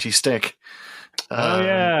with a pointy stick.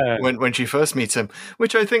 When she first meets him,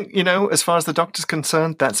 which I think, as far as the Doctor's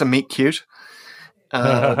concerned, that's a meet cute. He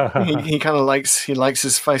kind of likes his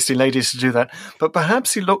feisty ladies to do that, but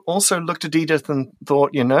perhaps he also looked at Edith and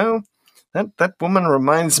thought, that woman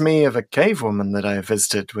reminds me of a cave woman that I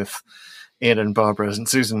visited with Ian and Barbara and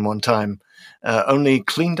Susan one time, only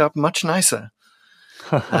cleaned up much nicer.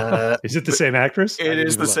 Is it the same actress? It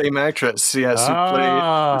is the same actress, yes, who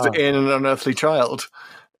Ah. plays in An Unearthly Child.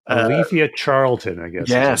 Alethea Charlton, I guess.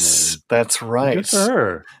 Yes, is her name. that's right. Good for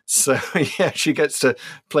her. So, yeah, she gets to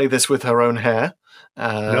play this with her own hair.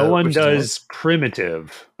 No one does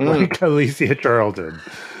primitive like Alethea Charlton.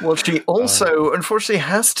 Well, she also, unfortunately,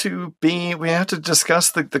 has to be. We have to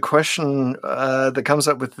discuss the question that comes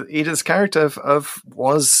up with Edith's character of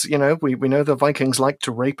was, we know the Vikings like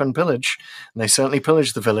to rape and pillage, and they certainly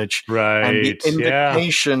pillaged the village. Right. And the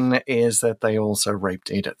indication is that they also raped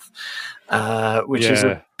Edith, which is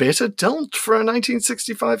a bit adult for a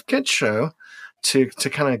 1965 kids show to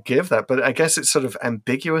kind of give that. But I guess it's sort of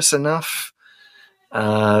ambiguous enough.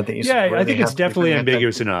 I think it's definitely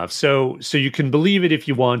ambiguous enough. So you can believe it if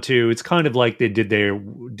you want to. It's kind of like they did they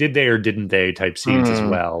or didn't they type scenes as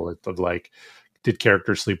well. Of like, did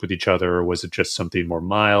characters sleep with each other, or was it just something more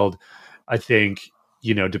mild? I think,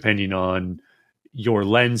 depending on your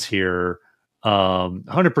lens here,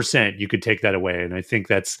 100% you could take that away. And I think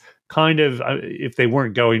that's kind of, if they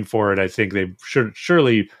weren't going for it, I think they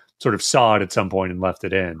surely sort of saw it at some point and left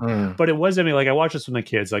it in. But it was, I watched this with my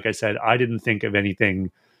kids. Like I said, I didn't think of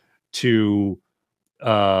anything too,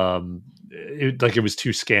 it was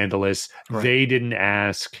too scandalous. Right. They didn't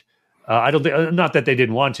ask. I don't think, not that they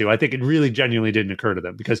didn't want to. I think it really genuinely didn't occur to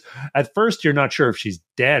them, because at first you're not sure if she's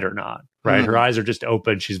dead or not, right? Her eyes are just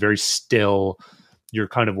open. She's very still. You're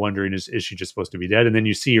kind of wondering, is she just supposed to be dead? And then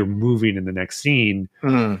you see her moving in the next scene,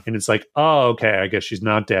 and it's like, oh, okay, I guess she's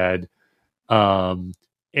not dead.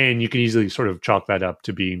 And you can easily sort of chalk that up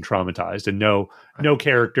to being traumatized, and no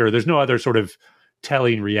character. There's no other sort of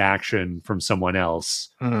telling reaction from someone else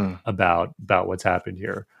about what's happened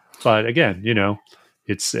here. But again,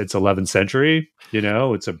 it's 11th century.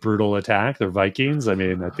 It's a brutal attack. They're Vikings. I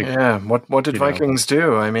think. Yeah. What did Vikings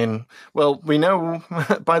do? Well, we know,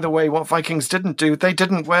 by the way, what Vikings didn't do. They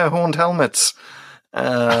didn't wear horned helmets.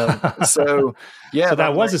 So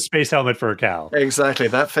that was a space helmet for a cow. Exactly.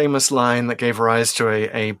 That famous line that gave rise to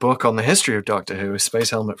a book on the history of Doctor Who, Space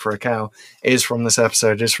Helmet for a Cow, is from this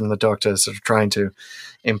episode, is from the Doctor sort of trying to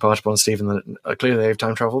impart upon Stephen that clearly they have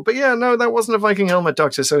time travel. But that wasn't a Viking helmet,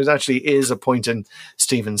 Doctor, so it actually is a point in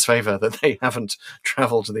Stephen's favour that they haven't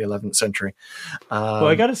travelled to the 11th century. Well,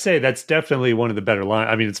 I got to say, that's definitely one of the better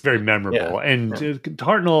lines. It's very memorable.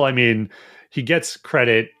 Hartnell, he gets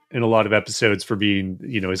credit in a lot of episodes for being,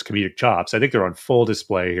 his comedic chops. I think they're on full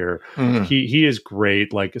display here. He is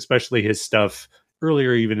great, like especially his stuff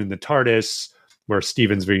earlier, even in the TARDIS, where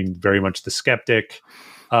Stephen's being very much the skeptic.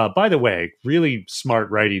 By the way, really smart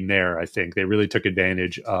writing there. I think they really took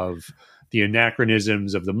advantage of the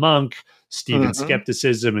anachronisms of the monk, Stephen's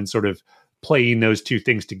skepticism, and sort of playing those two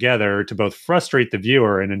things together to both frustrate the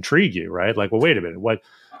viewer and intrigue you, right? Like, well, wait a minute, what?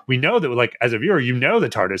 We know that, like, as a viewer, the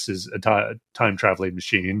TARDIS is a time traveling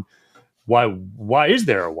machine. Why is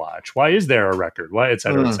there a watch? Why is there a record? Why, et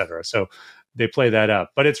cetera, et cetera. So they play that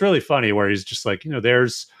up, but it's really funny where he's just like,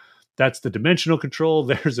 that's the dimensional control.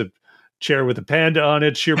 There's a chair with a panda on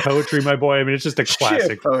it. Sheer poetry, my boy. It's just a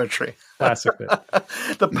classic sheer poetry. Classic bit.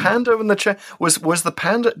 The panda in the chair was the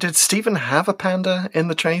panda. Did Stephen have a panda in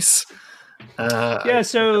the chase? The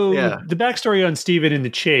backstory on Stephen in the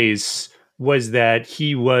chase was that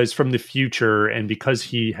he was from the future, and because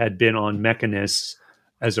he had been on Mechanus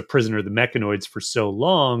as a prisoner of the Mechanoids for so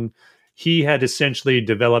long, he had essentially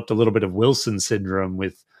developed a little bit of Wilson syndrome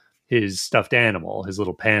with his stuffed animal, his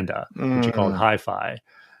little panda, which he called Hi-Fi.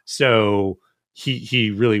 So he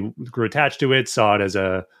really grew attached to it, saw it as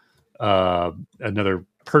another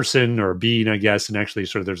person or a being, I guess, and actually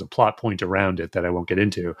sort of there's a plot point around it that I won't get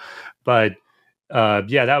into. But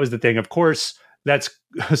that was the thing. Of course, that's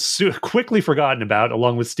quickly forgotten about,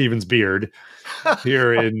 along with Stephen's beard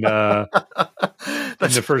here in the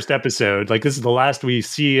first episode. Like, this is the last we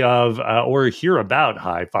see of or hear about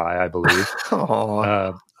Hi-Fi, I believe.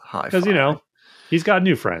 Because he's got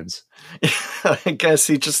new friends. I guess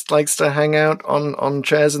he just likes to hang out on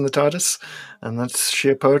chairs in the TARDIS, and that's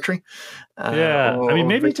sheer poetry.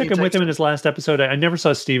 Maybe he took him with him in his last episode. I never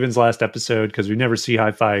saw Stephen's last episode because we never see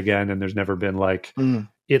Hi-Fi again, and there's never been like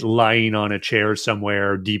it lying on a chair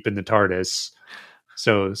somewhere deep in the TARDIS.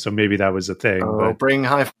 So maybe that was a thing. But bring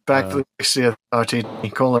Hi-Fi back to the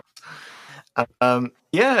RTD caller.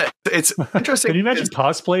 It's interesting. Can you imagine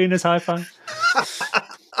cosplaying as Hi-Fi?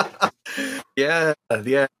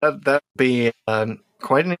 That'd be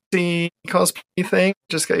quite an easy cosplay thing.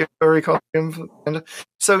 Just get your furry costume.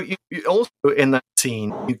 So you also, in that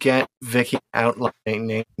scene, you get Vicky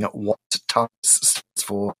outlining what TARDIS stands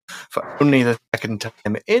for only the second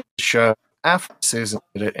time in the show after Susan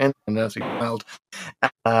did it in Unearthly Child.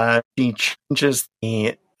 She changes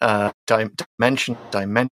the dimensions.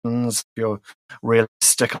 If you're really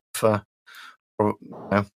stickler for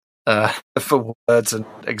words and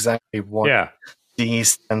exactly what D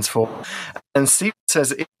stands for. And Steve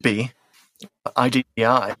says it be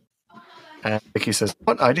IDDI. And Vicky says,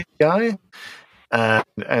 what, IDDI?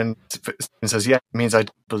 And Stephen says, yeah, it means I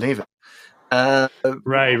don't believe it.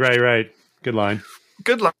 Right. Good line.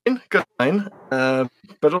 Good line.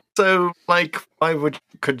 But also, like,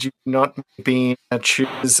 could you not maybe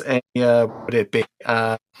choose a, what would it be?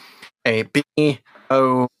 A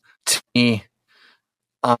BOTI,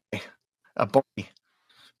 a body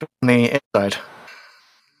on the inside,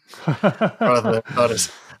 rather than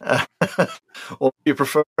others. Or do you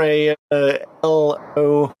prefer a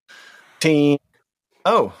LOTO,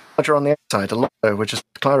 larger on the outside, a logo, which is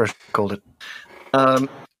Clara called it.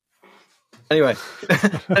 Anyway,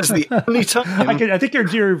 that's the only time. I think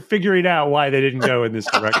you're figuring out why they didn't go in this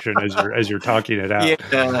direction as you're talking it out.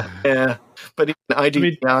 Yeah. But even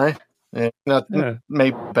IDDI, not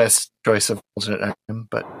maybe the best choice of alternate acronym,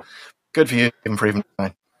 but good for you, even for even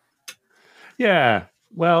time. Yeah.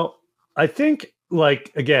 Well, I think I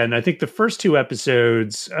think the first two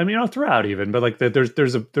episodes, I mean, I'll throw out even, but like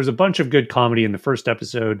there's a bunch of good comedy in the first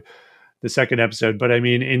episode, the second episode. But I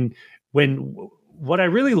mean, what I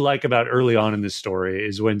really like about early on in this story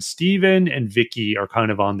is when Steven and Vicky are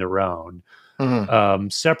kind of on their own,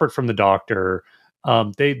 separate from the doctor,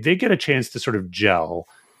 they get a chance to sort of gel,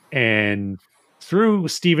 and through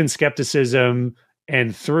Steven's skepticism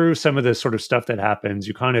and through some of the sort of stuff that happens,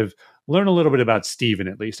 you kind of learn a little bit about Steven,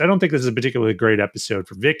 at least. I don't think this is a particularly great episode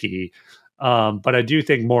for Vicky, but I do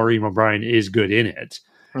think Maureen O'Brien is good in it.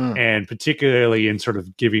 And particularly in sort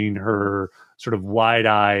of giving her sort of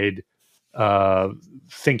wide-eyed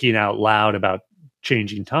thinking out loud about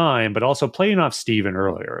changing time, but also playing off Steven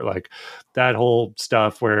earlier. Like that whole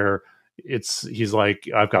stuff where he's like,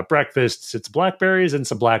 I've got breakfast, it's blackberries and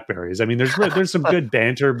some blackberries. I mean, there's some good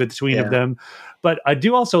banter between of them. But I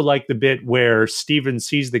do also like the bit where Steven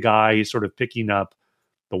sees the guy sort of picking up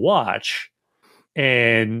the watch,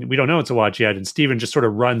 and we don't know it's a watch yet, and Steven just sort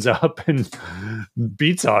of runs up and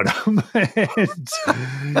beats on him.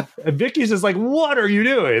 and Vicky's just like, what are you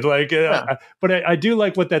doing? Like, but I do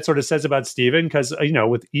like what that sort of says about Steven, because,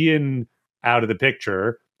 with Ian out of the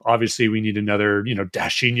picture, obviously we need another,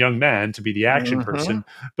 dashing young man to be the action person,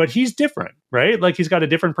 but he's different, right? Like he's got a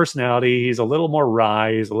different personality. He's a little more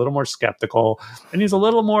wry, he's a little more skeptical, and he's a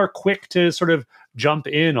little more quick to sort of jump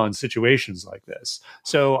in on situations like this.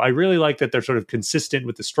 So I really like that they're sort of consistent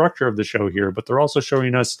with the structure of the show here, but they're also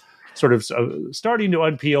showing us sort of starting to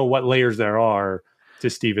unpeel what layers there are to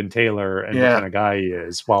Steven Taylor and the kind of guy he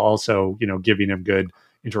is, while also, giving him good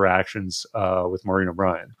interactions with Maureen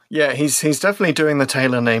O'Brien. Yeah, he's definitely doing the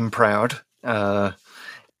Taylor name proud. So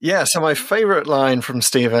my favorite line from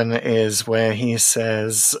Steven is where he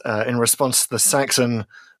says, in response to the Saxon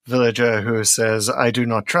villager who says, I do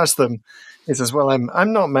not trust them, he says, well,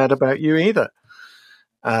 I'm not mad about you either.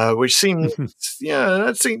 Which seems,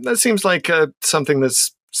 that seems like something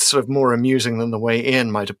that's sort of more amusing than the way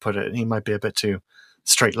Ian might have put it. He might be a bit too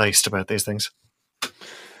straight-laced about these things.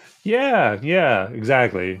 Yeah,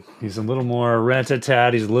 exactly. He's a little more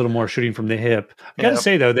rat-a-tat. He's a little more shooting from the hip. I gotta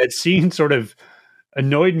say, though, that scene sort of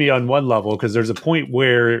annoyed me on one level, because there's a point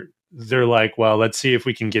where they're like, well, let's see if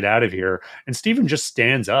we can get out of here. And Steven just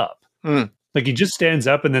stands up. Like, he just stands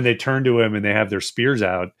up, and then they turn to him, and they have their spears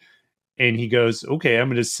out. And he goes, okay, I'm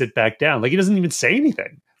going to sit back down. Like, he doesn't even say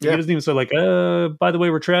anything. He doesn't even say, like, by the way,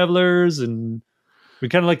 we're travelers, and we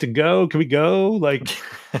kind of like to go. Can we go? Like,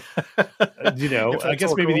 I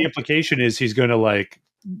guess maybe the implication is he's going to, like,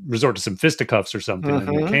 resort to some fisticuffs or something,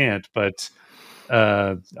 and we can't. But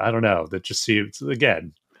I don't know. That just seems,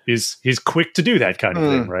 again, he's quick to do that kind of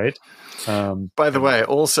thing, right? By the way,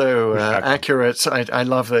 also accurate. I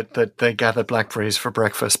love that they gather blackberries for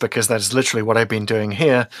breakfast, because that is literally what I've been doing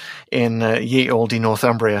here in ye olde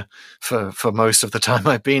Northumbria for most of the time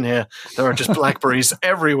I've been here. There are just blackberries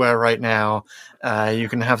everywhere right now. You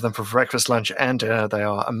can have them for breakfast, lunch, and dinner. They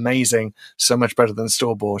are amazing, so much better than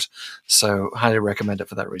store-bought. So highly recommend it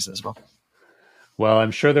for that reason as well. Well,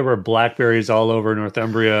 I'm sure there were blackberries all over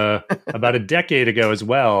Northumbria about a decade ago as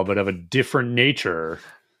well, but of a different nature,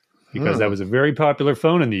 because that was a very popular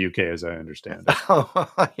phone in the UK, as I understand it.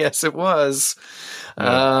 Oh, yes, it was.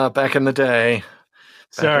 Back in the day.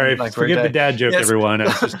 Sorry, BlackBerry forgive day. the dad joke, Yes. everyone. I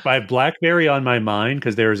just by BlackBerry on my mind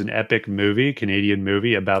because there is an epic movie, Canadian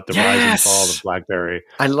movie about the rise and fall of BlackBerry.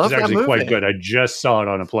 I love It's that actually movie. quite good. I just saw it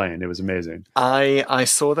on a plane. It was amazing. I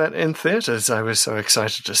saw that in theaters. I was so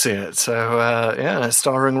excited to see it. So a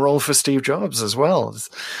starring role for Steve Jobs as well as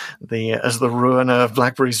the ruiner of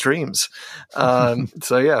BlackBerry's dreams.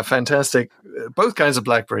 So yeah, fantastic. Both kinds of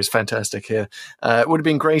BlackBerries, fantastic here. It would have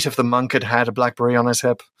been great if the monk had a BlackBerry on his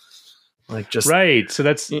hip. Like just Right. So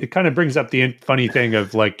it kind of brings up the funny thing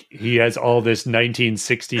of like he has all this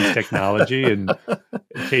 1960s technology, and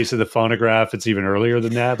in case of the phonograph, it's even earlier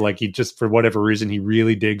than that. Like he just, for whatever reason, he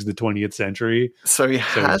really digs the 20th century. So he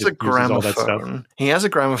has a gramophone. He has a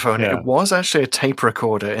gramophone. Yeah. It was actually a tape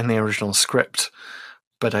recorder in the original script,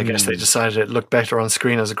 but I guess they decided it looked better on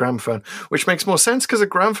screen as a gramophone, which makes more sense because a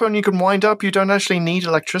gramophone you can wind up. You don't actually need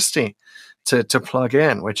electricity to plug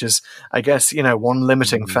in, which is, I guess, one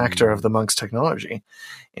limiting factor of the monk's technology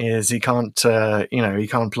is he can't plug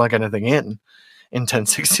anything in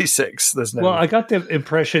 1066. There's no. Well, I got the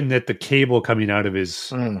impression that the cable coming out of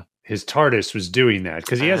his TARDIS was doing that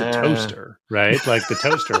because he has a toaster, right? Like the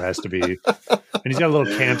toaster has to be, and he's got a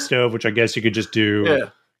little camp stove, which I guess you could just do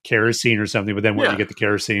kerosene or something. But then where do you get the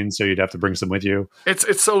kerosene? So you'd have to bring some with you.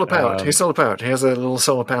 It's solar powered. He's solar powered. He has a little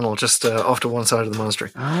solar panel just off to one side of the monastery.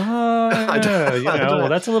 Well,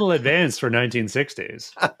 that's a little advanced for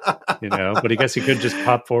 1960s, But I guess he could just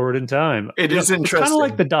pop forward in time. It is interesting. It's kind of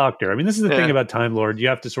like the Doctor. I mean, this is the thing about Time Lord. You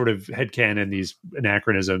have to sort of headcanon these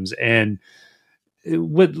anachronisms, and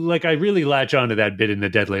I really latch onto that bit in The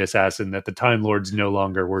Deadly Assassin that the Time Lords no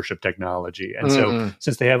longer worship technology. And so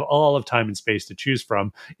since they have all of time and space to choose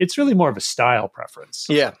from, it's really more of a style preference.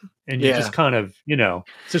 Yeah. And you just kind of,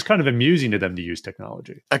 it's just kind of amusing to them to use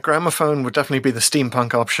technology. A gramophone would definitely be the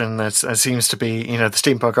steampunk option. That seems to be, the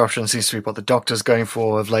steampunk option seems to be what the Doctor's going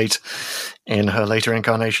for of late in her later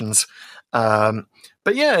incarnations.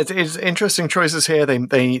 But yeah, it's interesting choices here. They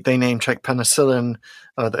name check penicillin,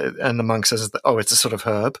 and the monk says, it's a sort of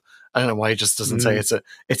herb. I don't know why he just doesn't say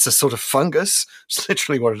it's a sort of fungus. It's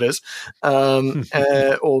literally what it is.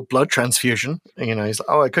 Or blood transfusion. He's like,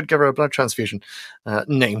 I could give her a blood transfusion.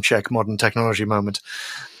 Name check modern technology moment.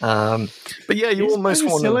 But yeah, you is almost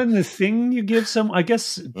want penicillin the thing you give some, I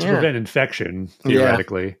guess, to prevent infection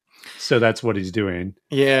theoretically. Yeah. So that's what he's doing.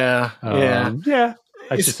 Yeah.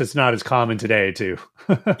 It's not as common today, too.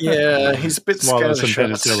 He's a bit swallow some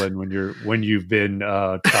scared of penicillin when you've been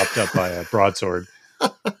chopped up by a broadsword.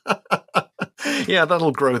 Yeah,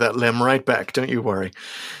 that'll grow that limb right back. Don't you worry.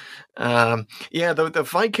 The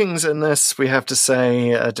Vikings in this, we have to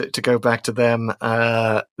say, to go back to them,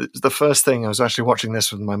 the first thing, I was actually watching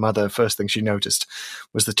this with my mother, first thing she noticed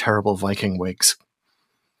was the terrible Viking wigs.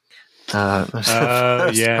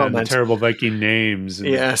 The terrible Viking names,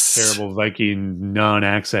 and terrible Viking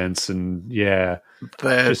non-accents, and they're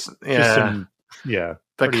kind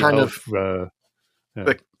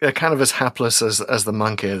of as hapless as the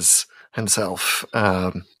monk is himself.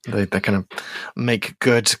 They kind of make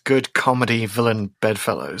good comedy villain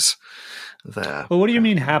bedfellows there. Well, what do you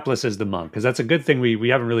mean hapless as the monk? Because that's a good thing we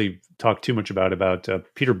haven't really talked too much about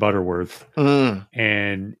Peter Butterworth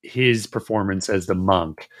and his performance as the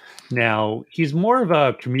monk. Now, he's more of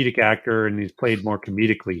a comedic actor, and he's played more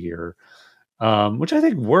comedically here, which I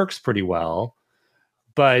think works pretty well.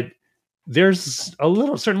 But there's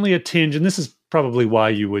certainly a tinge, and this is probably why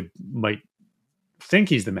you might think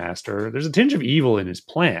he's the master. There's a tinge of evil in his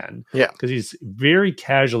plan. Yeah. Because he's very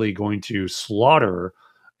casually going to slaughter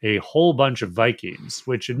a whole bunch of Vikings,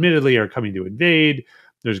 which admittedly are coming to invade.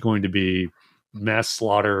 There's going to be mass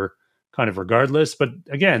slaughter kind of regardless. But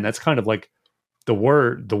again, that's kind of like the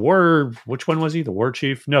war, which one was he? The war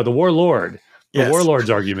chief? No, the warlord. The warlord's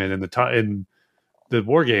argument in the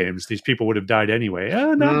war games, these people would have died anyway.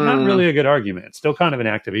 Not really a good argument. Still kind of an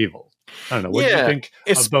act of evil. I don't know. What do you think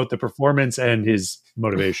of both the performance and his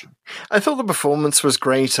motivation? I thought the performance was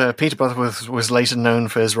great. Peter Butterworth was later known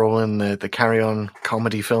for his role in the Carry On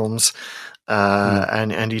comedy films.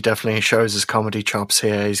 And he definitely shows his comedy chops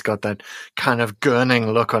here. He's got that kind of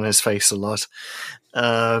gurning look on his face a lot.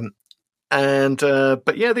 But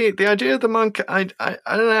yeah, the idea of the monk, I don't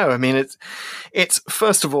know. I mean, it's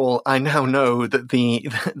first of all, I now know that the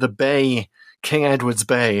bay, King Edward's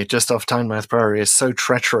Bay, just off Tynemouth Prairie, is so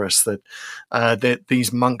treacherous that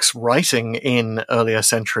these monks writing in earlier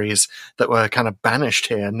centuries that were kind of banished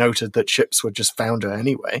here noted that ships would just founder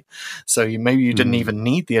anyway. So maybe you didn't even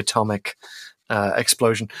need the atomic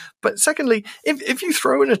explosion. But secondly, if you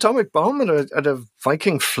throw an atomic bomb at a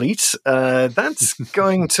Viking fleet, that's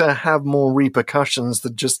going to have more repercussions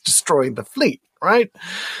than just destroying the fleet, right?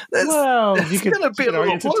 Well, It's going to be a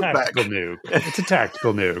little it's a tactical nuke. It's a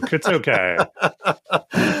tactical nuke. It's okay.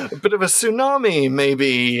 A bit of a tsunami,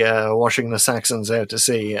 maybe washing the Saxons out to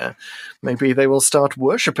sea. Maybe they will start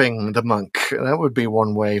worshipping the monk. That would be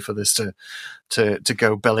one way for this to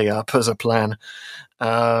go belly up as a plan.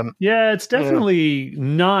 Yeah, it's definitely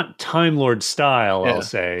not Time Lord style, Yeah. I'll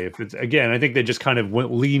say. If it's, again, I think they just kind of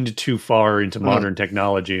leaned too far into modern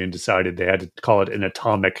technology and decided they had to call it an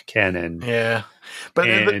atomic cannon. Yeah. But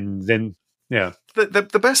then, yeah.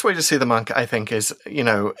 The best way to see the monk, I think, is,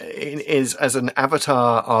 is as an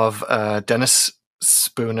avatar of Dennis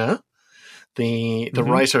Spooner. The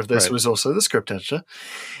writer of this was also the script editor.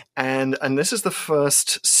 And this is the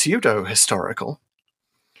first pseudo-historical.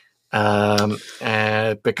 Because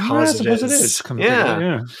it is.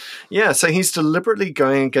 Yeah. So he's deliberately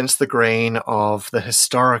going against the grain of the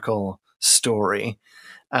historical story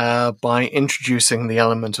by introducing the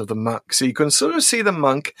element of the monk. So you can sort of see the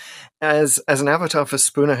monk as an avatar for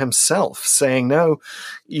Spooner himself, saying, "No,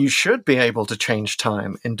 you should be able to change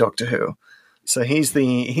time in Doctor Who." So he's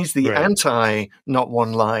the anti not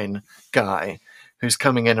one line guy who's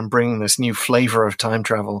coming in and bringing this new flavor of time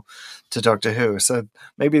travel to Doctor Who. So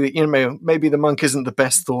maybe the monk isn't the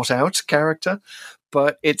best thought out character,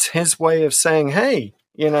 but it's his way of saying, "Hey,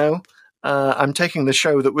 I'm taking the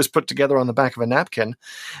show that was put together on the back of a napkin,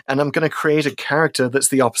 and I'm going to create a character that's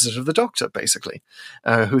the opposite of the Doctor, basically,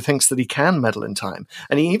 who thinks that he can meddle in time."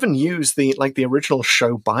 And he even used the original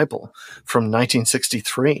show Bible from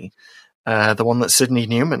 1963. The one that Sidney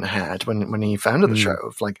Newman had when he founded the show,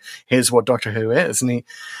 of here's what Doctor Who is. And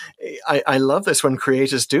I love this when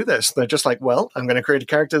creators do this. They're just like, well, I'm going to create a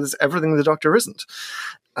character that's everything the Doctor isn't,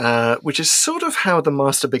 which is sort of how the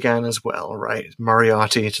Master began as well, right?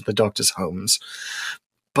 Moriarty to the Doctor's homes,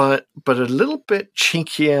 but a little bit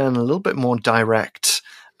cheekier and a little bit more direct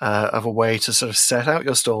of a way to sort of set out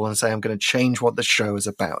your stall and say, I'm going to change what the show is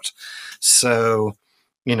about. So,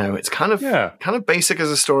 it's kind of basic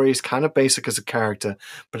as a story, it's kind of basic as a character,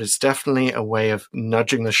 but it's definitely a way of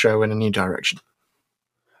nudging the show in a new direction.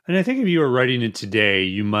 And I think if you were writing it today,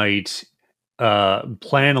 you might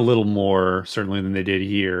plan a little more, certainly, than they did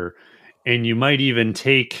here. And you might even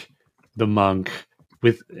take the monk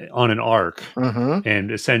on an arc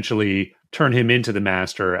and essentially turn him into the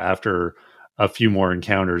Master after a few more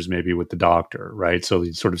encounters, maybe with the Doctor, right? So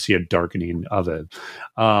you sort of see a darkening of it.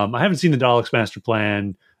 I haven't seen the Daleks' Master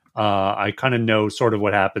Plan. I kind of know sort of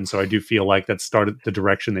what happened, so I do feel like that started the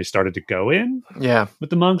direction they started to go in. Yeah,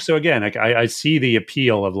 with the monk. So again, I see the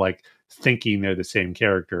appeal of thinking they're the same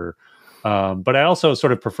character, but I also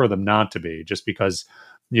sort of prefer them not to be, just because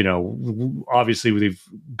obviously we've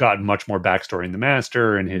gotten much more backstory in the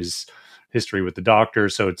Master and his history with the Doctor,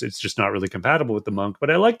 so it's just not really compatible with the monk. But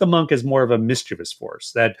I like the monk as more of a mischievous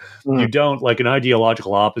force that you don't like. An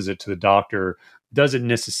ideological opposite to the Doctor doesn't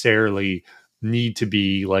necessarily need to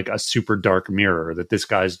be like a super dark mirror. That this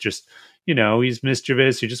guy's just he's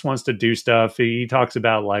mischievous, he just wants to do stuff. He talks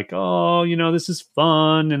about this is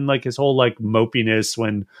fun, and his whole mopiness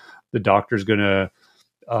when the Doctor's gonna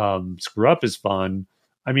screw up is fun.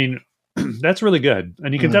 I mean, that's really good,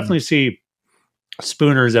 and you can definitely see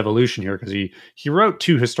Spooner's evolution here, because he wrote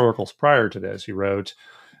two historicals prior to this. He wrote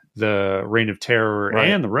the Reign of Terror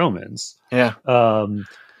and the Romans. Yeah.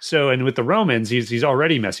 So, and with the Romans, he's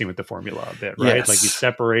already messing with the formula a bit, right? Yes. He's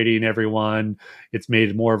separating everyone. It's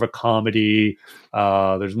made more of a comedy.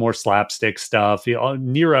 There's more slapstick stuff.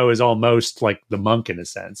 Nero is almost like the monk in a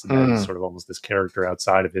sense, and he's sort of almost this character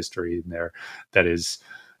outside of history in there that is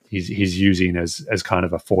he's using as kind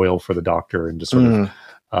of a foil for the Doctor and to sort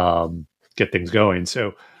of get things going.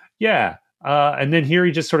 So yeah, and then here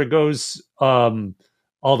he just sort of goes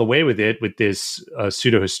all the way with it, with this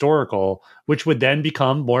pseudo historical, which would then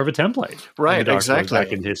become more of a template, right? Exactly,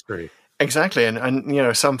 back in history. Exactly,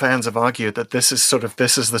 and some fans have argued that this is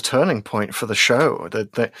the turning point for the show.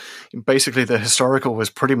 That basically the historical was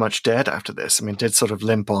pretty much dead after this. I mean, it did sort of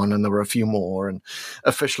limp on, and there were a few more, and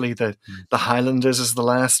officially the Highlanders is the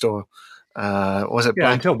last, or was it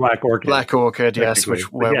until Black Orchid? Black Orchid, yes.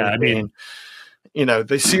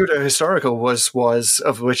 The pseudo historical was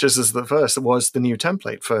of Witches is the first. It was the new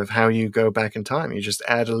template for how you go back in time. You just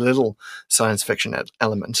add a little science fiction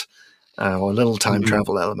element or a little time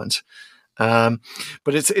travel element. But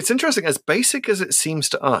it's interesting. As basic as it seems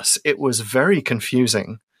to us, it was very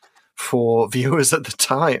confusing for viewers at the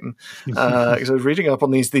time. Because I was reading up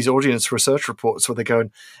on these audience research reports where they go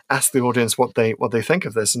and ask the audience what they think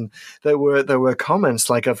of this, and there were comments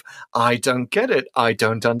like of, "I don't get it. I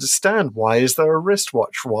don't understand. Why is there a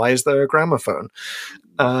wristwatch? Why is there a gramophone?"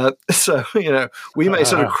 So, we may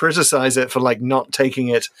sort of criticize it for like not taking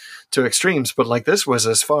it to extremes, but like this was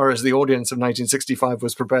as far as the audience of 1965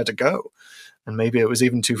 was prepared to go. And maybe it was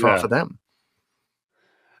even too far for them.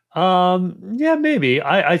 Yeah, maybe.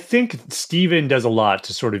 I think Steven does a lot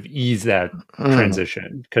to sort of ease that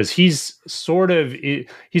transition, because he's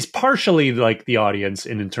partially like the audience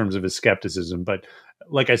in terms of his skepticism, but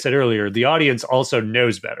like I said earlier, the audience also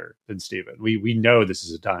knows better than Steven. We know this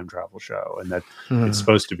is a time travel show and that it's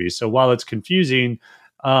supposed to be. So while it's confusing,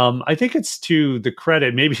 I think it's to the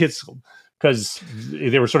credit. Maybe it's because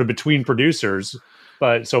they were sort of between producers,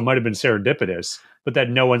 so it might have been serendipitous, but that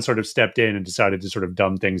no one sort of stepped in and decided to sort of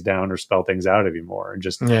dumb things down or spell things out anymore and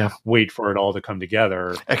just wait for it all to come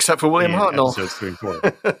together. Except for William Hartnell, episodes 3 and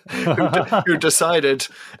 4. who decided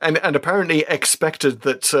and apparently expected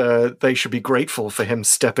that they should be grateful for him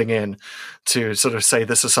stepping in to sort of say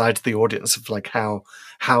this aside to the audience of like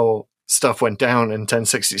how stuff went down in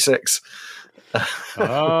 1066.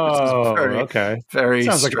 Oh, very, okay. Very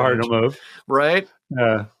sounds strange. like a Hartnell move, right?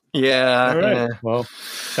 Yeah. All right. Yeah. Well,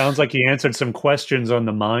 sounds like he answered some questions on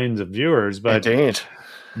the minds of viewers, but indeed.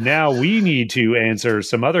 Now we need to answer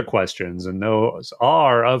some other questions, and those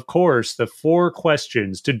are, of course, the 4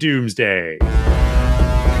 questions to Doomsday.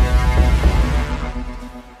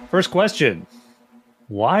 First question: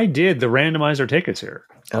 why did the randomizer take us here?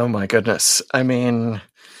 Oh my goodness! I mean,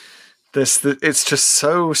 it's just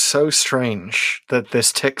so strange that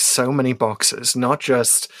this ticks so many boxes. Not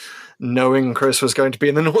just knowing Chris was going to be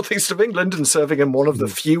in the northeast of England and serving in one of the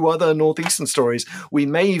few other northeastern stories. We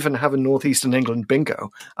may even have a northeastern England bingo.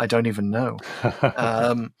 I don't even know.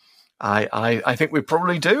 I think we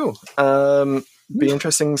probably do. Be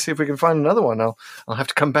interesting to see if we can find another one. I'll have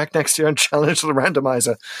to come back next year and challenge the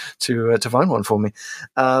randomizer to find one for me.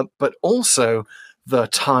 But also the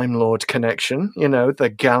Time Lord connection,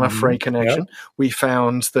 the Gallifrey connection. Yep. We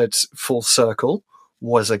found that Full Circle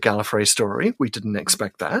was a Gallifrey story. We didn't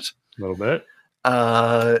expect that. A little bit.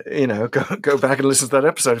 Go back and listen to that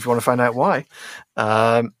episode if you want to find out why.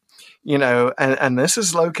 And this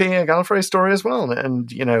is low-key a Gallifrey story as well. And,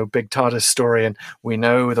 big TARDIS story. And we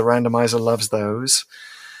know the randomizer loves those.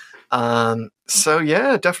 So,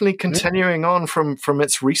 yeah, definitely continuing on from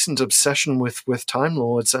its recent obsession with Time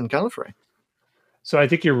Lords and Gallifrey. So I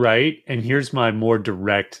think you're right. And here's my more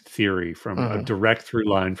direct theory from a direct through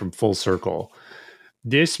line from Full Circle.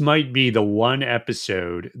 This might be the one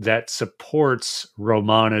episode that supports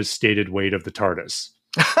Romana's stated weight of the TARDIS.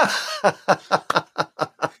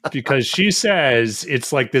 Because she says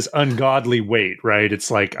it's like this ungodly weight, right? It's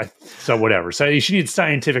like, so whatever. So she needs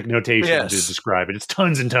scientific notation to describe it. It's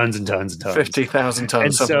tons and tons and tons and tons. 50,000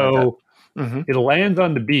 tons. And so it lands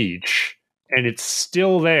on the beach. And it's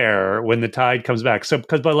still there when the tide comes back. So,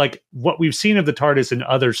 but like what we've seen of the TARDIS in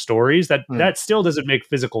other stories, that still doesn't make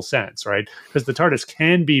physical sense, right? Because the TARDIS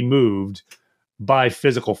can be moved by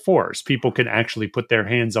physical force. People can actually put their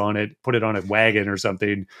hands on it, put it on a wagon or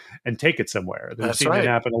something, and take it somewhere. We've seen it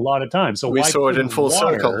happen a lot of times. So we saw it in Full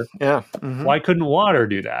Circle. Yeah. Why couldn't water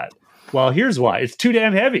do that? Well, here's why: it's too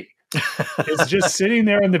damn heavy. It's just sitting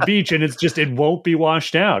there on the beach, and it won't be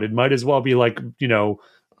washed out. It might as well be like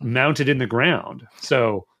mounted in the ground.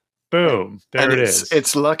 So boom, it is.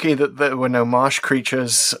 It's lucky that there were no marsh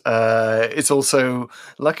creatures. It's also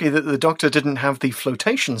lucky that the Doctor didn't have the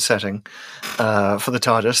flotation setting for the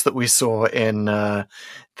TARDIS that we saw in I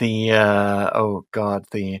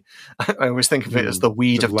always think of it as the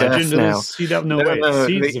Weed of Death now. Seeds of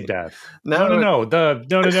Death. No. The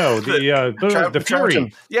Fury.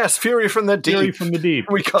 Troughton. Yes, Fury from the Deep. Fury from the Deep.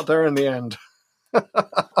 We got there in the end.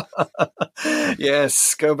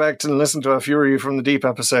 Yes, go back and listen to our Fury from the Deep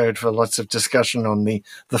episode for lots of discussion on the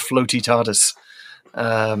floaty TARDIS.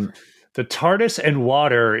 The TARDIS and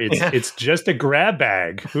water, it's just a grab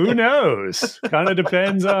bag. Who knows? Kind of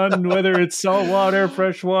depends on whether it's salt water,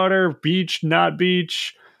 fresh water, beach, not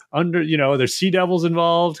beach. There's sea devils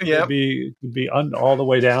involved. Yep. Could be all the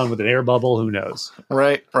way down with an air bubble. Who knows?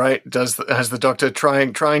 Right. Has the Doctor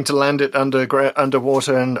trying to land it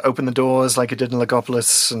underwater and open the doors like it did in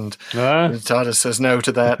Legopolis, and the TARDIS says no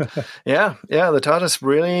to that. Yeah. The TARDIS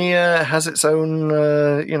really has its own.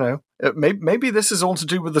 Maybe this is all to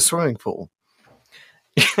do with the swimming pool.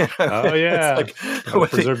 Oh yeah, It's gotta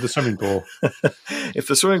preserve the swimming pool. if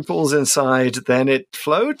the swimming pool's inside, then it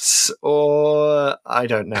floats, or I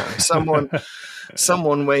don't know.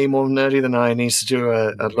 Someone way more nerdy than I needs to do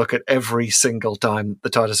a look at every single time the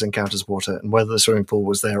TARDIS encounters water and whether the swimming pool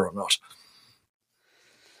was there or not.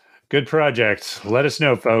 Good project. Let us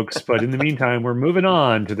know, folks. But in the meantime, we're moving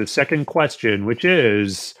on to the second question, which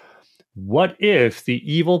is, what if the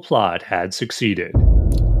evil plot had succeeded?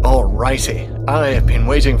 Alrighty. I have been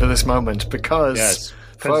waiting for this moment because,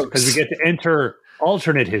 because we get to enter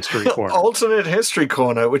alternate history corner. Alternate history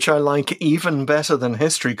corner, which I like even better than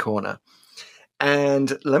history corner.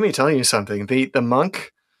 And let me tell you something. The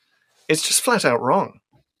monk is just flat out wrong.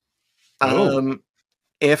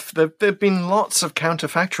 If there've been lots of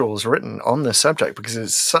counterfactuals written on this subject because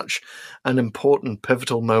it's such an important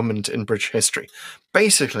pivotal moment in British history.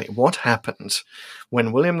 Basically, what happened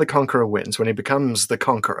when William the Conqueror wins, when he becomes the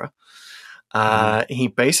conqueror, he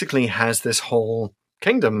basically has this whole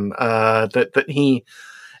kingdom that he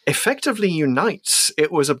effectively unites.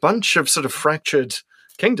 It was a bunch of sort of fractured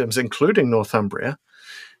kingdoms, including Northumbria,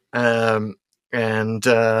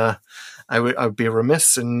 I would be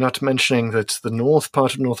remiss in not mentioning that the north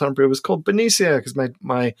part of Northumbria was called Benicia because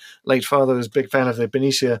my late father was a big fan of the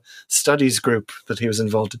Benicia studies group that he was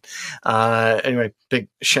involved in. Anyway, big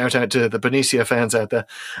shout out to the Benicia fans out there.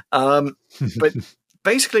 But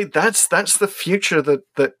basically, that's the future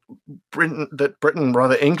that Britain,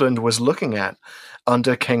 rather England, was looking at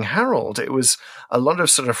under King Harold. It was a lot of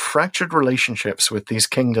sort of fractured relationships with these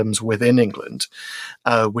kingdoms within England,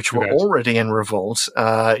 which were already in revolt.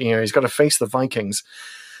 He's got to face the Vikings.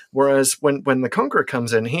 Whereas when the Conqueror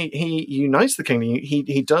comes in, he unites the kingdom.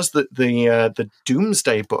 He does the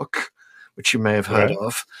Doomsday Book, which you may have heard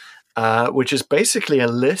of. Which is basically a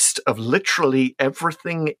list of literally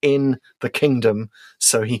everything in the kingdom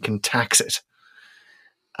so he can tax it.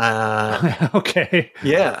 Okay.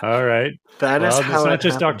 Yeah. All right. That is how it's not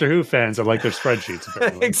just happened. Doctor Who fans that like their spreadsheets.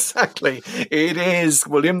 Apparently. Exactly. It is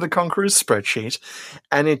William the Conqueror's spreadsheet.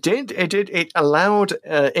 And it allowed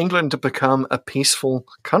England to become a peaceful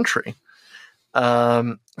country.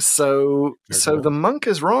 So the monk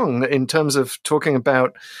is wrong in terms of talking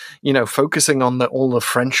about, focusing on all the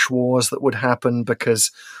French wars that would happen because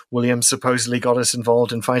William supposedly got us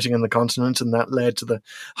involved in fighting in the continent, and that led to the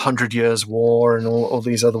 100 Years' War and all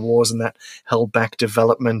these other wars, and that held back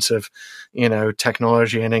development of,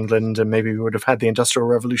 technology in England, and maybe we would have had the Industrial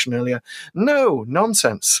Revolution earlier. No,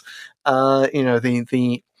 nonsense.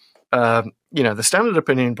 The standard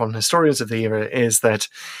opinion upon historians of the era is that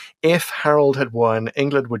if Harold had won,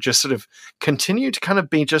 England would just sort of continue to kind of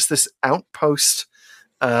be just this outpost,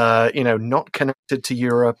 not connected to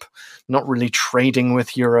Europe, not really trading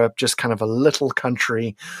with Europe, just kind of a little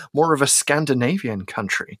country, more of a Scandinavian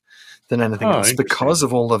country than anything else because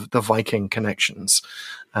of all of the Viking connections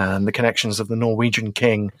and the connections of the Norwegian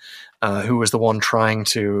king, who was the one trying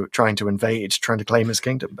to invade, trying to claim his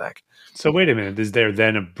kingdom back. So wait a minute, is there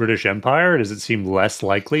then a British Empire? Does it seem less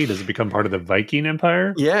likely? Does it become part of the Viking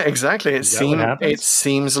Empire? Yeah, exactly. It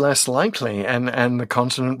seems less likely, and the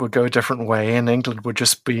continent would go a different way, and England would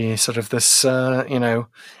just be sort of this,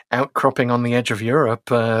 outcropping on the edge of Europe,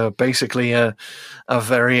 basically a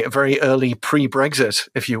very, very early pre-Brexit,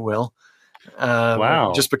 if you will.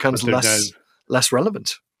 Wow. It just becomes less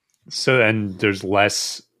relevant. So, and there's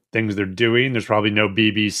less things they're doing. There's probably no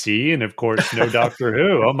BBC, and of course, no Doctor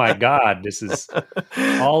Who. Oh my God, this is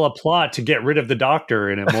all a plot to get rid of the Doctor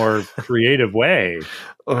in a more creative way.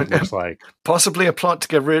 It looks like possibly a plot to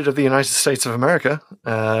get rid of the United States of America,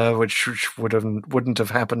 which wouldn't have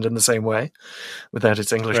happened in the same way without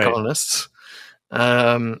its English colonists.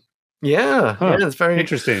 It's very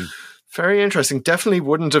interesting. Very interesting. Definitely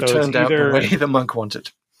wouldn't have turned out the way the monk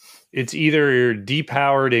wanted. It's either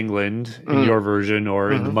depowered England in your version, or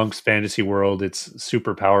in the monk's fantasy world, it's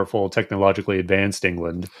super powerful, technologically advanced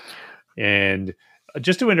England. And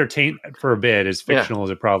just to entertain for a bit, as fictional as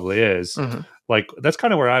it probably is, like that's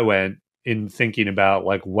kind of where I went in thinking about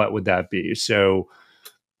like what would that be. So,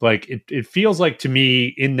 like it feels like to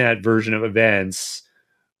me in that version of events,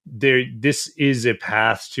 this is a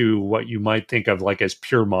path to what you might think of like as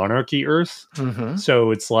pure monarchy Earth.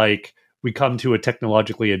 So it's like, we come to a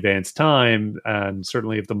technologically advanced time, and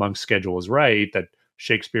certainly if the monk's schedule is right, that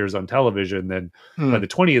Shakespeare's on television, then by the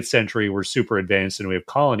 20th century, we're super advanced and we have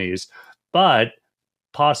colonies. But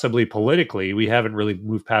possibly politically, we haven't really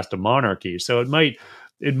moved past a monarchy. So it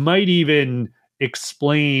might even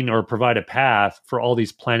explain or provide a path for all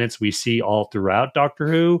these planets we see all throughout Doctor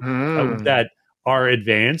Who that are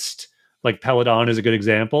advanced. Like Peladon is a good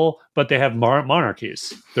example, but they have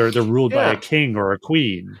monarchies. They're ruled by a king or a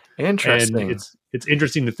queen. Interesting. And it's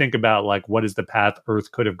interesting to think about, like, what is the path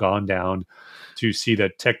Earth could have gone down to see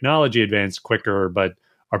that technology advanced quicker, but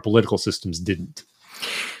our political systems didn't.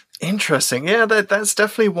 Interesting. Yeah, that's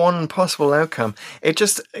definitely one possible outcome. It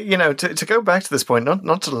just, to go back to this point,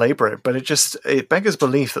 not to labor it, but it beggars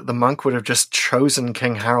belief that the monk would have just chosen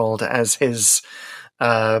King Harold as his,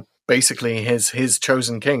 basically his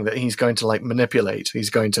chosen king that he's going to like manipulate.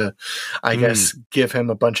 He's going to, I guess, give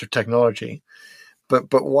him a bunch of technology.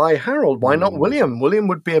 But why Harold? Why not William? William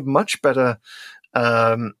would be a much better,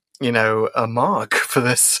 a mark for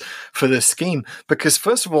this scheme, because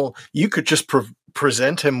first of all, you could just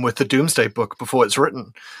present him with the Doomsday Book before it's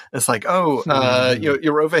written. It's like,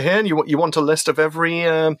 you're over here, and you want a list of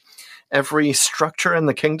every structure in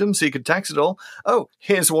the kingdom, so you could tax it all. Oh,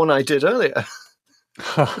 here's one I did earlier.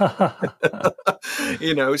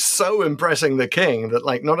 So impressing the king that,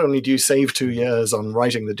 like, not only do you save 2 years on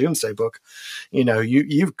writing the Doomsday Book,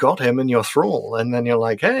 you've got him in your thrall, and then you're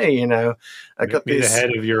like, hey, I got the this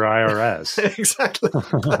head of your IRS. Exactly.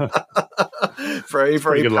 Very,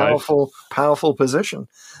 very powerful position.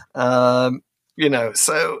 So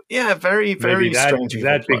yeah, very, very Maybe strange.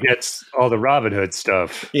 That begets all the Robin Hood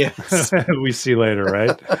stuff. Yes, we see later,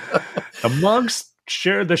 right? Amongst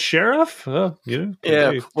the sheriff?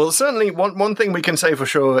 Yeah. Well, certainly one thing we can say for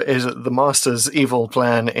sure is that the Master's evil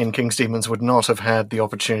plan in King's Demons would not have had the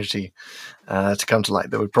opportunity to come to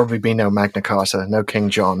light. There would probably be no Magna Carta, no King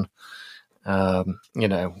John,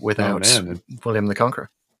 without William the Conqueror.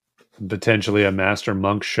 Potentially a Master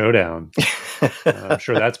Monk showdown. I'm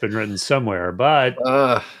sure that's been written somewhere, but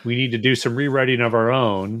we need to do some rewriting of our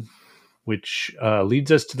own, which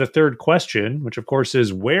leads us to the third question, which of course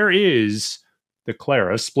is, where is the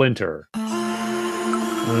Clara Splinter? All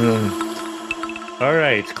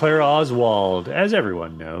right, Clara Oswald, as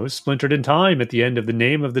everyone knows, splintered in time at the end of The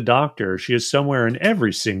Name of the Doctor. She is somewhere in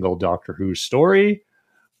every single Doctor Who story.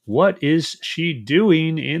 What is she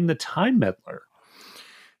doing in the Time Meddler?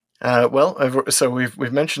 So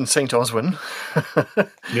we've mentioned Saint Oswin.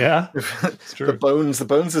 Yeah, it's true. The bones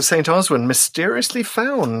of Saint Oswin mysteriously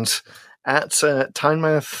found at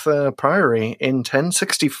Tynemouth Priory in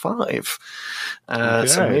 1065.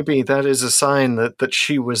 So maybe that is a sign that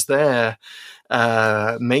she was there,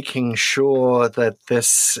 making sure that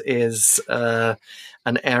this is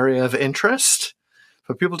an area of interest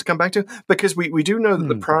for people to come back to, because we do know that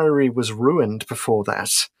the Priory was ruined before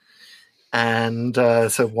that. And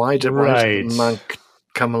so why did the monk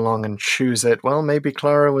come along and choose it? Well, maybe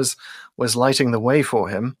Clara was lighting the way for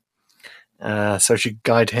him. So she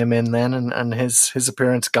guide him in then, and his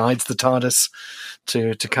appearance guides the TARDIS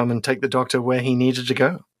to come and take the Doctor where he needed to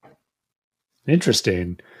go.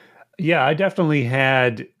 Interesting. Yeah, I definitely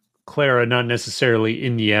had Clara not necessarily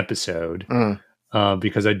in the episode,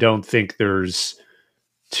 because I don't think there's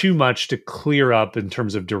too much to clear up in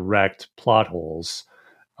terms of direct plot holes.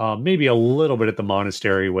 Maybe a little bit at the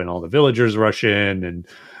monastery when all the villagers rush in, and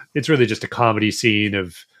it's really just a comedy scene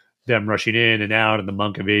of them rushing in and out and the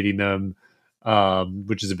monk evading them,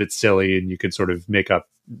 which is a bit silly, and you could sort of make up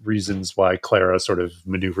reasons why Clara sort of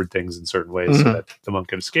maneuvered things in certain ways so that the monk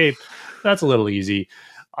could escape. That's a little easy.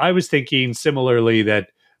 I was thinking similarly that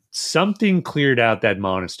something cleared out that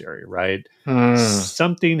monastery, right?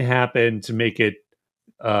 Something happened to make it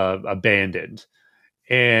abandoned.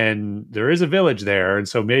 And there is a village there. And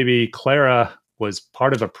so maybe Clara was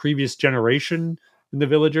part of a previous generation in the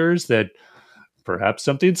villagers, that perhaps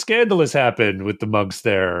something scandalous happened with the monks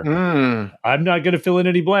there. I'm not going to fill in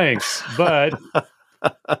any blanks, but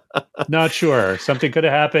not sure. Something could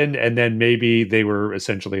have happened. And then maybe they were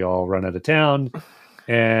essentially all run out of town.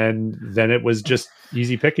 And then it was just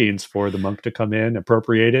easy pickings for the monk to come in,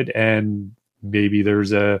 appropriate it, and maybe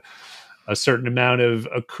there's a certain amount of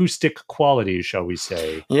acoustic quality, shall we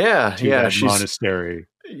say? Yeah, she's monastery.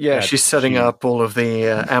 Yeah, she's setting up all of the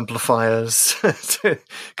amplifiers,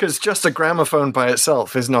 because just a gramophone by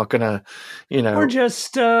itself is not going to, or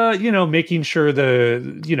just making sure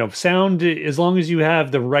the sound, as long as you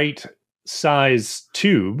have the right size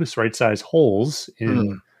tubes, right size holes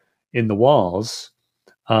in the walls,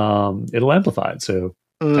 it'll amplify it. So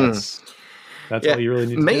that's all you really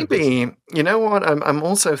need to do. Maybe, you know what, I'm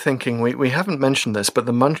also thinking, we haven't mentioned this, but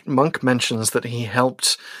the monk mentions that he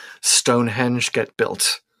helped Stonehenge get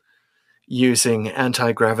built using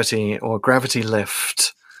anti-gravity or gravity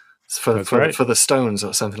lift for the stones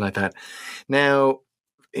or something like that. Now,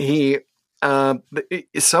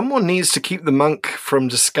 someone needs to keep the monk from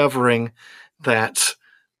discovering that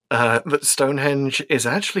Stonehenge is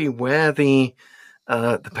actually where the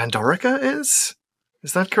Pandorica is.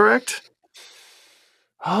 Is that correct?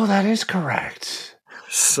 Oh, that is correct.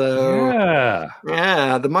 So,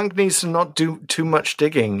 yeah, the monk needs to not do too much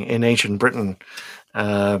digging in ancient Britain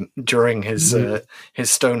during his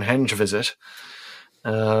Stonehenge visit.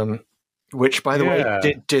 Which, by the way,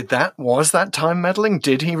 was that time meddling?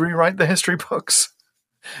 Did he rewrite the history books?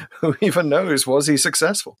 Who even knows? Was he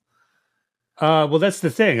successful? Well, that's the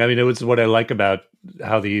thing. I mean, it was what I like about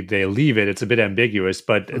how they leave it. It's a bit ambiguous,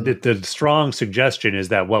 but the strong suggestion is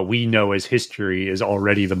that what we know as history is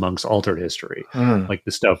already the monk's altered history, like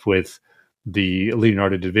the stuff with the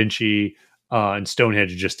Leonardo da Vinci and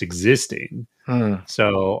Stonehenge just existing.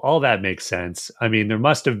 So all that makes sense. I mean, there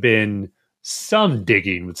must have been some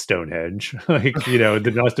digging with Stonehenge. Like,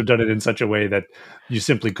 they must have done it in such a way that you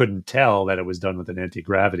simply couldn't tell that it was done with an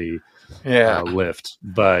anti-gravity lift.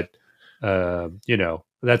 But,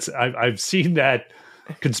 I've seen that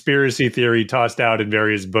conspiracy theory tossed out in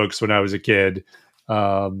various books when I was a kid.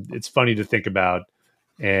 It's funny to think about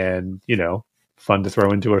and, fun to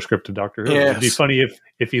throw into our script of Doctor Who. Yes. It'd be funny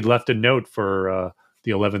if he'd left a note for the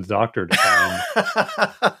 11th Doctor to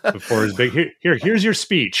find before his big here's your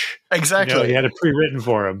speech. Exactly. He had it pre-written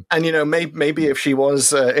for him. And maybe if she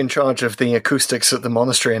was in charge of the acoustics at the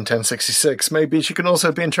monastery in 1066, maybe she can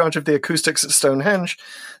also be in charge of the acoustics at Stonehenge,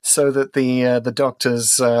 so that the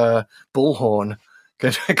Doctor's bullhorn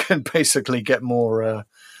can basically get more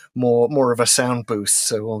of a sound boost,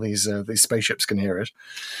 so all these spaceships can hear it.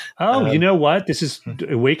 Oh, you know what? This is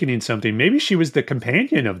awakening something. Maybe she was the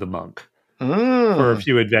companion of the monk for a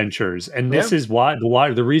few adventures, and this is why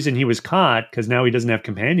the reason he was caught, because now he doesn't have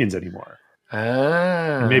companions anymore.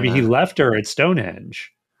 Maybe he left her at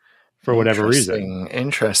Stonehenge for whatever reason.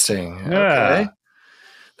 Interesting. Yeah. Okay.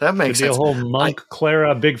 That makes sense. The whole Monk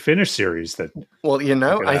Clara Big Finish series.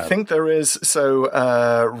 I think there is. So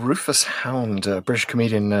Rufus Hound, a British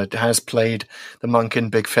comedian, has played the monk in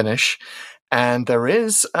Big Finish, and there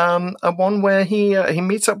is a one where he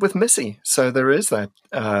meets up with Missy. So there is that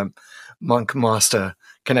monk master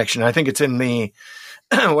connection. I think it's in the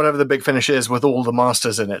whatever the Big Finish is with all the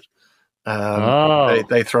masters in it.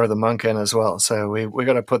 They throw the monk in as well. So we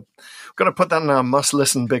got to put that in our must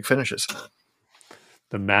listen Big Finishes.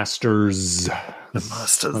 The Masters. Okay.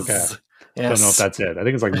 Yes. Don't know if that's it. I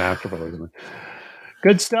think it's like Masterful or something.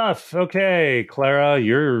 Good stuff. Okay, Clara,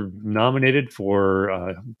 you're nominated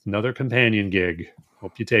for another companion gig.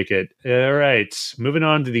 Hope you take it. All right. Moving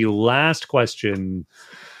on to the last question.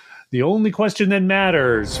 The only question that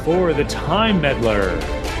matters for the Time Meddler.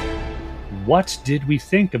 What did we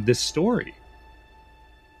think of this story?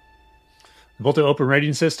 The Volta Open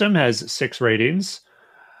Rating System has 6 ratings.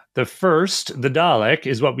 The first, the Dalek,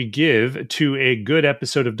 is what we give to a good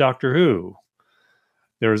episode of Doctor Who.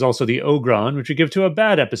 There is also the Ogron, which we give to a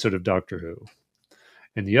bad episode of Doctor Who.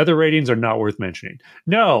 And the other ratings are not worth mentioning.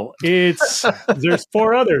 No, there's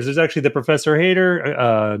 4 others. There's actually the Professor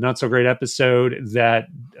Hader, not so great episode that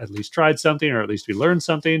at least tried something, or at least we learned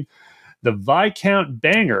something. The Viscount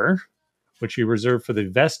Banger, which we reserve for the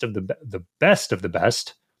best of the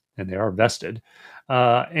best, and they are vested.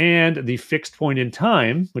 And the Fixed Point in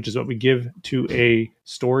Time, which is what we give to a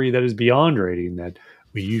story that is beyond rating, that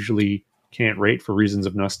we usually can't rate for reasons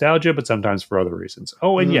of nostalgia, but sometimes for other reasons.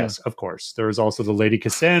 Oh, and yes, of course, there is also the Lady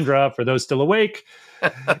Cassandra, for those still awake.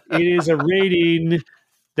 It is a rating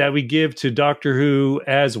that we give to Doctor Who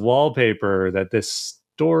as wallpaper, that this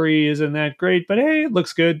story isn't that great, but hey, it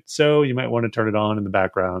looks good, so you might want to turn it on in the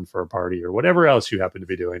background for a party or whatever else you happen to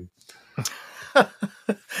be doing.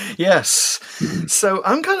 Yes. So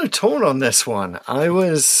I'm kind of torn on this one.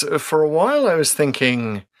 For a while I was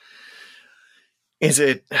thinking, is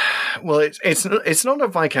it, well, it's not a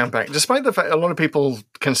Viscount Banger. Despite the fact a lot of people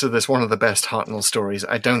consider this one of the best Hartnell stories,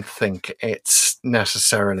 I don't think it's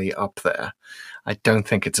necessarily up there. I don't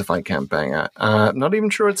think it's a Viscount Banger. I'm not even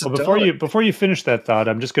sure it's before you finish that thought,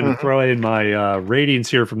 I'm just going to throw in my ratings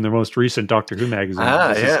here from the most recent Doctor Who magazine.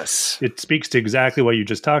 Yes. It speaks to exactly what you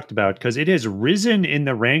just talked about, because it has risen in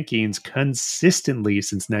the rankings consistently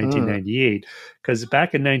since 1998. Because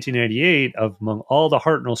back in 1998, among all the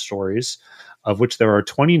Hartnell stories, of which there are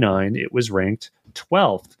 29, it was ranked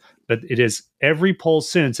 12th. But it is every poll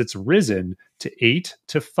since, it's risen to 8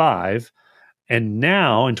 to 5. And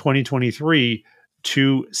now in 2023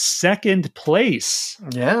 to second place.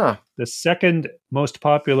 Yeah. The second most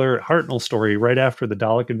popular Hartnell story, right after the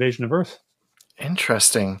Dalek invasion of Earth.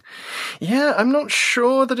 Interesting. Yeah, I'm not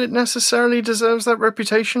sure that it necessarily deserves that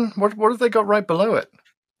reputation. What have they got right below it?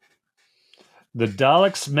 The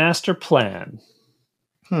Dalek's Master Plan.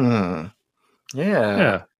 Yeah.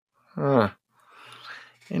 Yeah.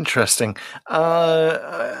 Interesting.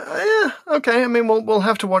 Yeah, okay. I mean, we'll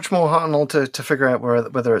have to watch more Hartnell to figure out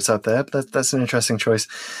whether it's up there. But that's an interesting choice.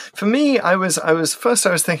 For me, I was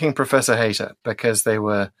thinking Professor Hater because they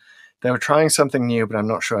were trying something new, but I'm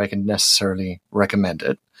not sure I can necessarily recommend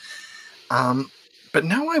it. But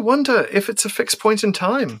now I wonder if it's a fixed point in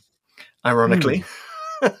time. Ironically.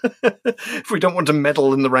 If we don't want to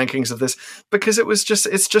meddle in the rankings of this, because it's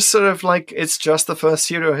just sort of like it's just the first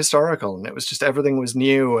pseudo historical, and it was just everything was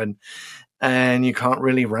new, and you can't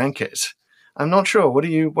really rank it. I'm not sure. What are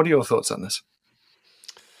your thoughts on this?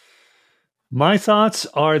 My thoughts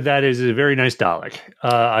are that it is a very nice Dalek.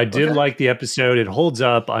 I did like the episode. It holds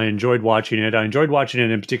up. I enjoyed watching it. I enjoyed watching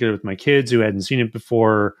it in particular with my kids who hadn't seen it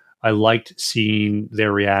before. I liked seeing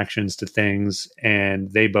their reactions to things,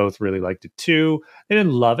 and they both really liked it too. They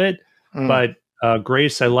didn't love it, but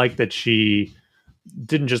Grace, I liked that she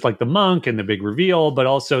didn't just like the monk and the big reveal, but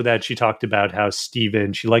also that she talked about how she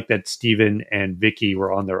liked that Steven and Vicky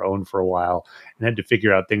were on their own for a while and had to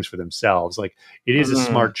figure out things for themselves. Like, it is a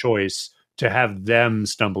smart choice to have them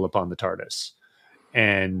stumble upon the TARDIS.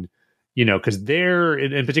 And, because they're,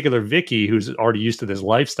 in particular, Vicky, who's already used to this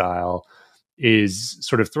lifestyle, is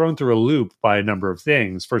sort of thrown through a loop by a number of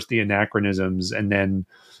things. First, the anachronisms, and then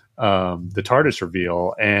the TARDIS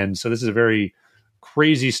reveal. And so this is a very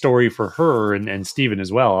crazy story for her and Steven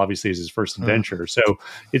as well. Obviously, is his first adventure. So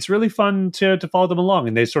it's really fun to follow them along.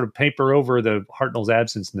 And they sort of paper over the Hartnell's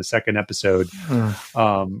absence in the second episode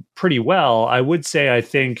pretty well. I would say, I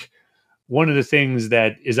think one of the things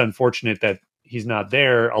that is unfortunate that he's not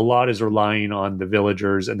there, a lot is relying on the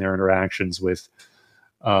villagers and their interactions with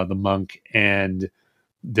the monk and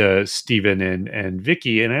the Steven and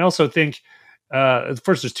Vicky. And I also think,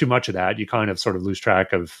 first, there's too much of that. You kind of sort of lose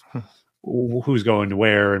track of who's going to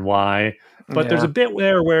where and why. But there's a bit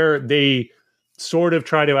where they sort of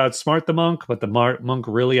try to outsmart the monk, but the monk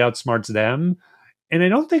really outsmarts them. And I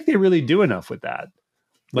don't think they really do enough with that.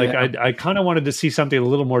 Like, I kind of wanted to see something a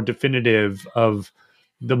little more definitive of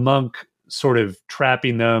the monk sort of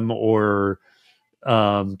trapping them or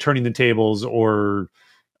turning the tables, or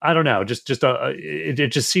I don't know, it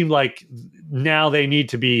just seemed like now they need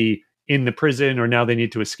to be in the prison, or now they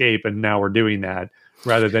need to escape, and now we're doing that,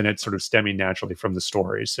 rather than it sort of stemming naturally from the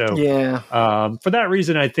story. So for that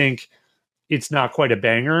reason, I think it's not quite a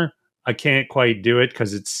banger. I can't quite do it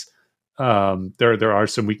because it's there are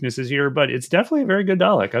some weaknesses here, but it's definitely a very good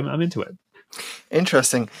Dalek. I'm into it.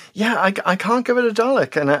 Interesting. Yeah, I can't give it a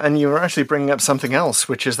Dalek. And you were actually bringing up something else,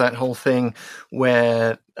 which is that whole thing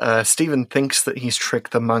where Stephen thinks that he's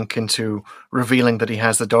tricked the monk into revealing that he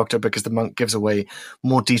has the Doctor, because the monk gives away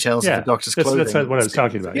more details of the Doctor's clothing. That's what I was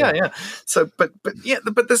talking about. Yeah. So, but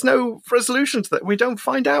there's no resolution to that. We don't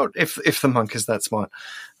find out if the monk is that smart.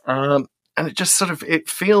 And it just sort of, it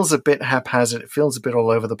feels a bit haphazard. It feels a bit all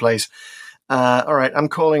over the place. All right, I'm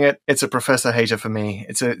calling it. It's a Professor Hater for me.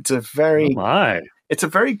 It's a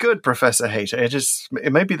very good Professor Hater.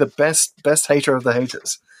 It may be the best hater of the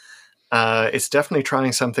haters. It's definitely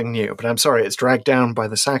trying something new. But I'm sorry, it's dragged down by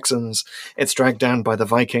the Saxons. It's dragged down by the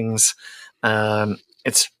Vikings.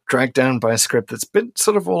 It's dragged down by a script that's been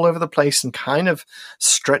sort of all over the place and kind of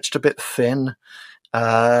stretched a bit thin.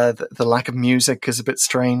 The lack of music is a bit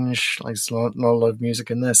strange. Like, there's not a lot of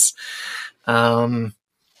music in this.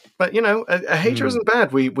 But, a hater isn't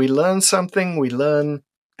bad. We learn something. We learn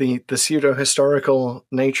the pseudo-historical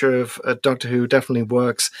nature of Doctor Who definitely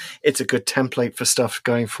works. It's a good template for stuff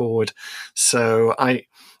going forward. So I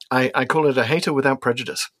call it a hater without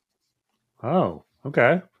prejudice. Oh,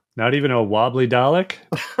 okay. Not even a wobbly Dalek?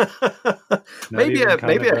 maybe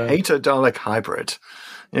a hater Dalek hybrid.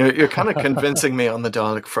 You're kind of convincing me on the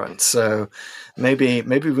Dalek front, so maybe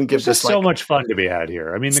we can give this so much fun to be had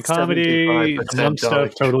here. I mean, the comedy, some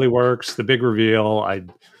stuff totally works. The big reveal, I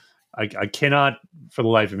cannot for the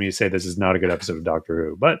life of me say this is not a good episode of Doctor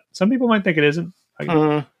Who, but some people might think it isn't.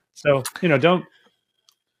 So don't.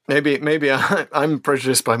 Maybe I'm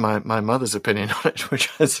prejudiced by my mother's opinion on it, which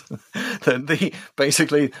is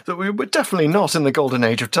basically that we were definitely not in the golden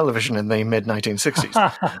age of television in the mid 1960s.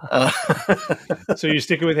 So you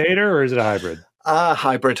sticking with hater, or is it a hybrid?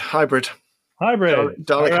 Hybrid.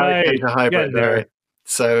 Dalek hater hybrid. There.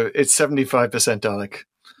 So it's 75% Dalek.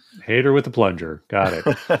 Hater with the plunger. Got it.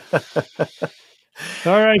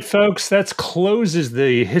 All right, folks, that closes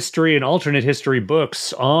the history and alternate history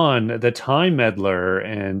books on the Time Meddler,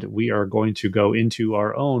 and we are going to go into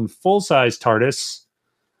our own full-size TARDIS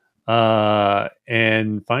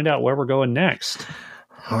and find out where we're going next.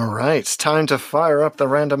 All right, it's time to fire up the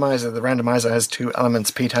randomizer. The randomizer has two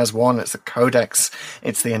elements. Pete has one. It's the Codex.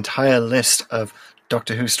 It's the entire list of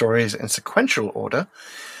Doctor Who stories in sequential order.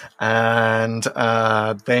 And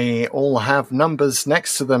they all have numbers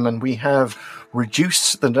next to them, and we have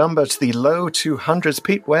reduced the number to the low 200s.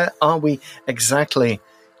 Pete, where are we exactly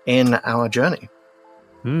in our journey?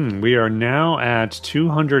 We are now at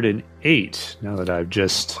 208, now that I've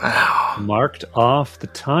just marked off the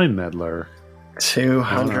Time Meddler.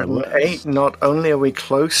 208. Not only are we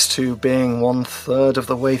close to being 1/3 of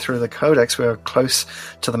the way through the Codex, we are close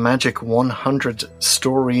to the magic 100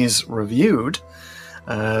 stories reviewed.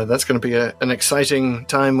 That's going to be an exciting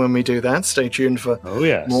time when we do that. Stay tuned for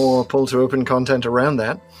more Pull to Open content around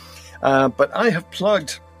that. But I have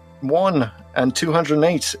plugged 1 and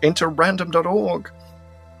 208 into random.org,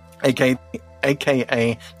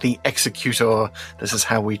 aka the Executor. This is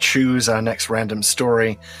how we choose our next random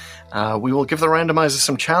story. We will give the randomizer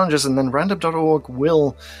some challenges, and then random.org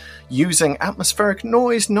will, using atmospheric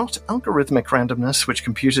noise, not algorithmic randomness, which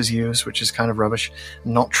computers use, which is kind of rubbish,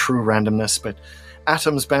 not true randomness, but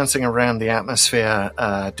atoms bouncing around the atmosphere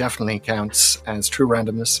definitely counts as true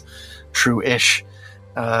randomness, true-ish,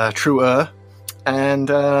 truer. And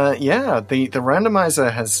the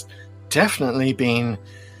randomizer has definitely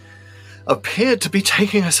appeared to be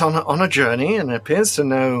taking us on a journey, and appears to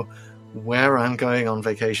know where I'm going on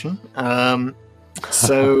vacation.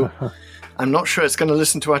 So I'm not sure it's going to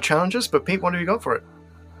listen to our challenges, but Pete, what have you got for it?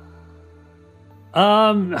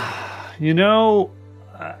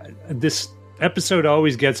 This episode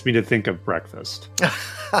always gets me to think of breakfast.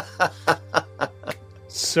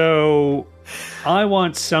 So I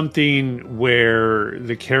want something where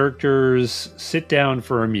the characters sit down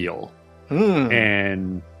for a meal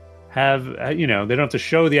and have, they don't have to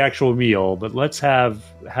show the actual meal, but let's have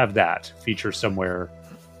that feature somewhere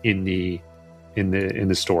in the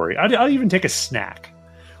story. I'll even take a snack.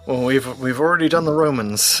 Well, we've already done the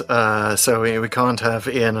Romans, so we can't have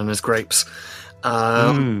Ian and his grapes.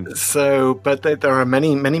 But there are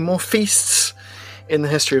many more feasts in the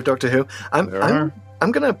history of Doctor Who. I'm going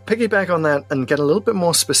to piggyback on that and get a little bit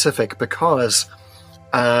more specific, because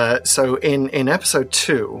so in episode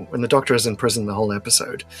 2, when the Doctor is in prison the whole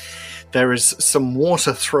episode, there is some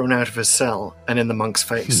water thrown out of his cell and in the monk's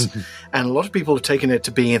face. And a lot of people have taken it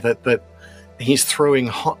to be that he's throwing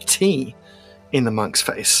hot tea in the monk's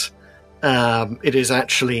face. It is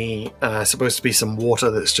actually supposed to be some water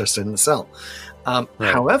that's just in the cell.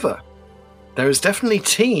 However, there is definitely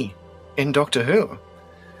tea in Doctor Who.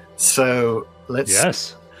 So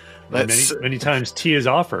many times tea is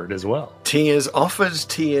offered as well. Tea is offered.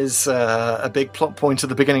 Tea is a big plot point at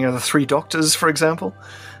the beginning of the Three Doctors, for example,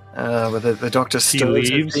 where the Doctor tea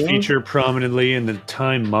leaves feature prominently in the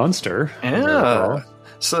Time Monster. Yeah.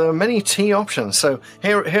 So many tea options. So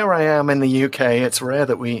here I am in the UK. It's rare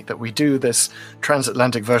that we do this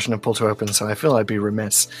transatlantic version of Pull to Open, so I feel I'd be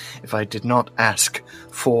remiss if I did not ask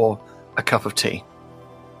for a cup of tea.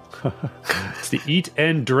 It's the eat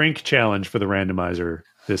and drink challenge for the randomizer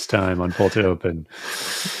this time on Pull to Open.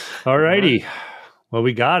 Alrighty. Well,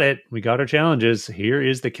 we got it. We got our challenges. Here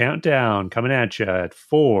is the countdown coming at you at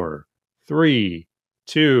 4, 3,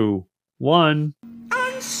 2, 1.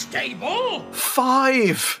 Unstable.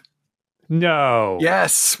 5. No.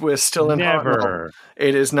 Yes, we're still in Never. Hartnell.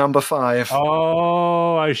 It is number 5.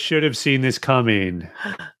 Oh, I should have seen this coming.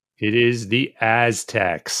 It is the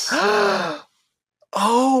Aztecs. Wow.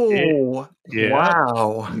 Oh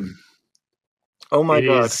my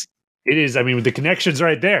God. It is. I mean, the connection's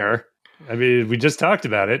right there. I mean, we just talked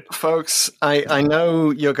about it. Folks, I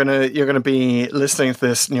know you're gonna be listening to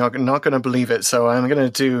this and you're not gonna believe it, so I'm gonna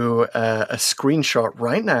do a screenshot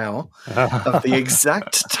right now of the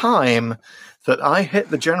exact time that I hit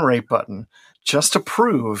the generate button, just to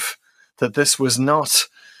prove that this was not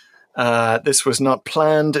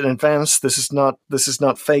planned in advance. This is not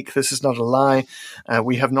fake. This is not a lie.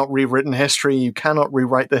 We have not rewritten history. You cannot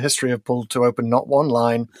rewrite the history of Pull to Open, not one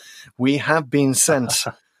line. We have been sent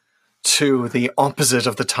to the opposite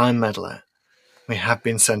of the Time Meddler. We have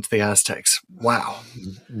been sent to the Aztecs. Wow.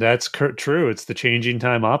 That's true. It's the changing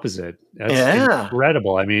time opposite. That's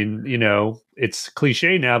incredible. I mean, it's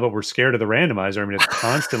cliche now, but we're scared of the randomizer. I mean, it's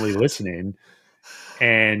constantly listening,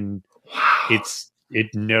 and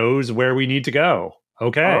it knows where we need to go.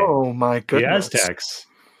 Okay. Oh, my goodness. The Aztecs.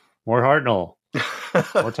 More Hartnell.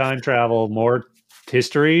 More time travel. More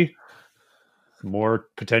history. More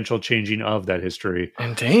potential changing of that history.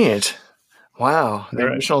 Indeed. Wow. The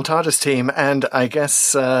original TARDIS team. And I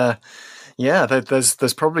guess, there's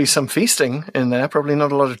probably some feasting in there. Probably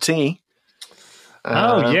not a lot of tea.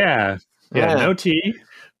 Yeah, no tea.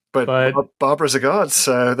 But Barbara's a god,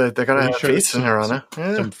 so they're going to have feasts in her honor.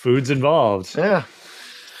 Some food's involved. Yeah.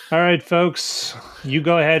 All right, folks. You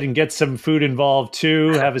go ahead and get some food involved,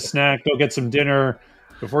 too. Have a snack. Go get some dinner.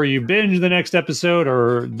 before you binge the next episode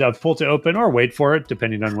or pull to open or wait for it,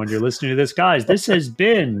 depending on when you're listening to this, guys, this has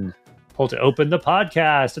been Pull to Open the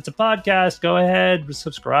podcast. It's a podcast. Go ahead,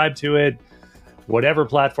 subscribe to it. Whatever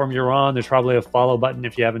platform you're on, there's probably a follow button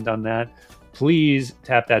if you haven't done that. Please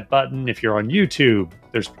tap that button. If you're on YouTube,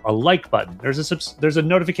 there's a like button. There's a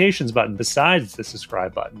notifications button besides the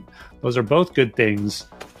subscribe button. Those are both good things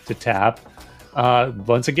to tap.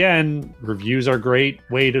 Once again, reviews are a great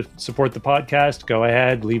way to support the podcast. Go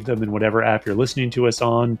ahead, leave them in whatever app you're listening to us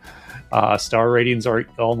on. Star ratings are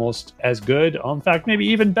almost as good. In fact, maybe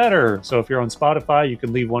even better. So if you're on Spotify, you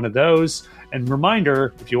can leave one of those. And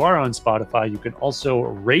reminder, if you are on Spotify, you can also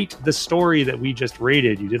rate the story that we just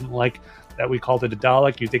rated. You didn't like that we called it a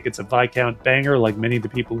Dalek. You think it's a Viscount banger, like many of the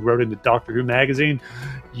people who wrote into Doctor Who magazine.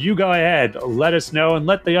 You go ahead, let us know, and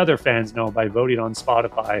let the other fans know by voting on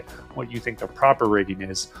Spotify what you think the proper rating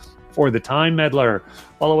is for the Time Meddler.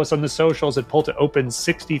 Follow us on the socials at Pull to Open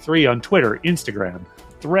 63 on Twitter, Instagram,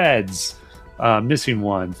 Threads, missing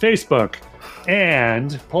one, Facebook,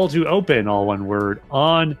 and Pull to Open, all one word,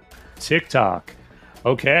 on TikTok.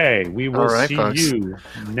 Okay, we will see you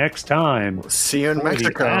next time. We'll see you in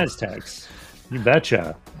Mexico. The Aztecs. You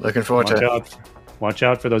betcha. Looking forward to it. Watch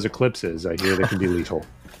out for those eclipses. I hear they can be lethal.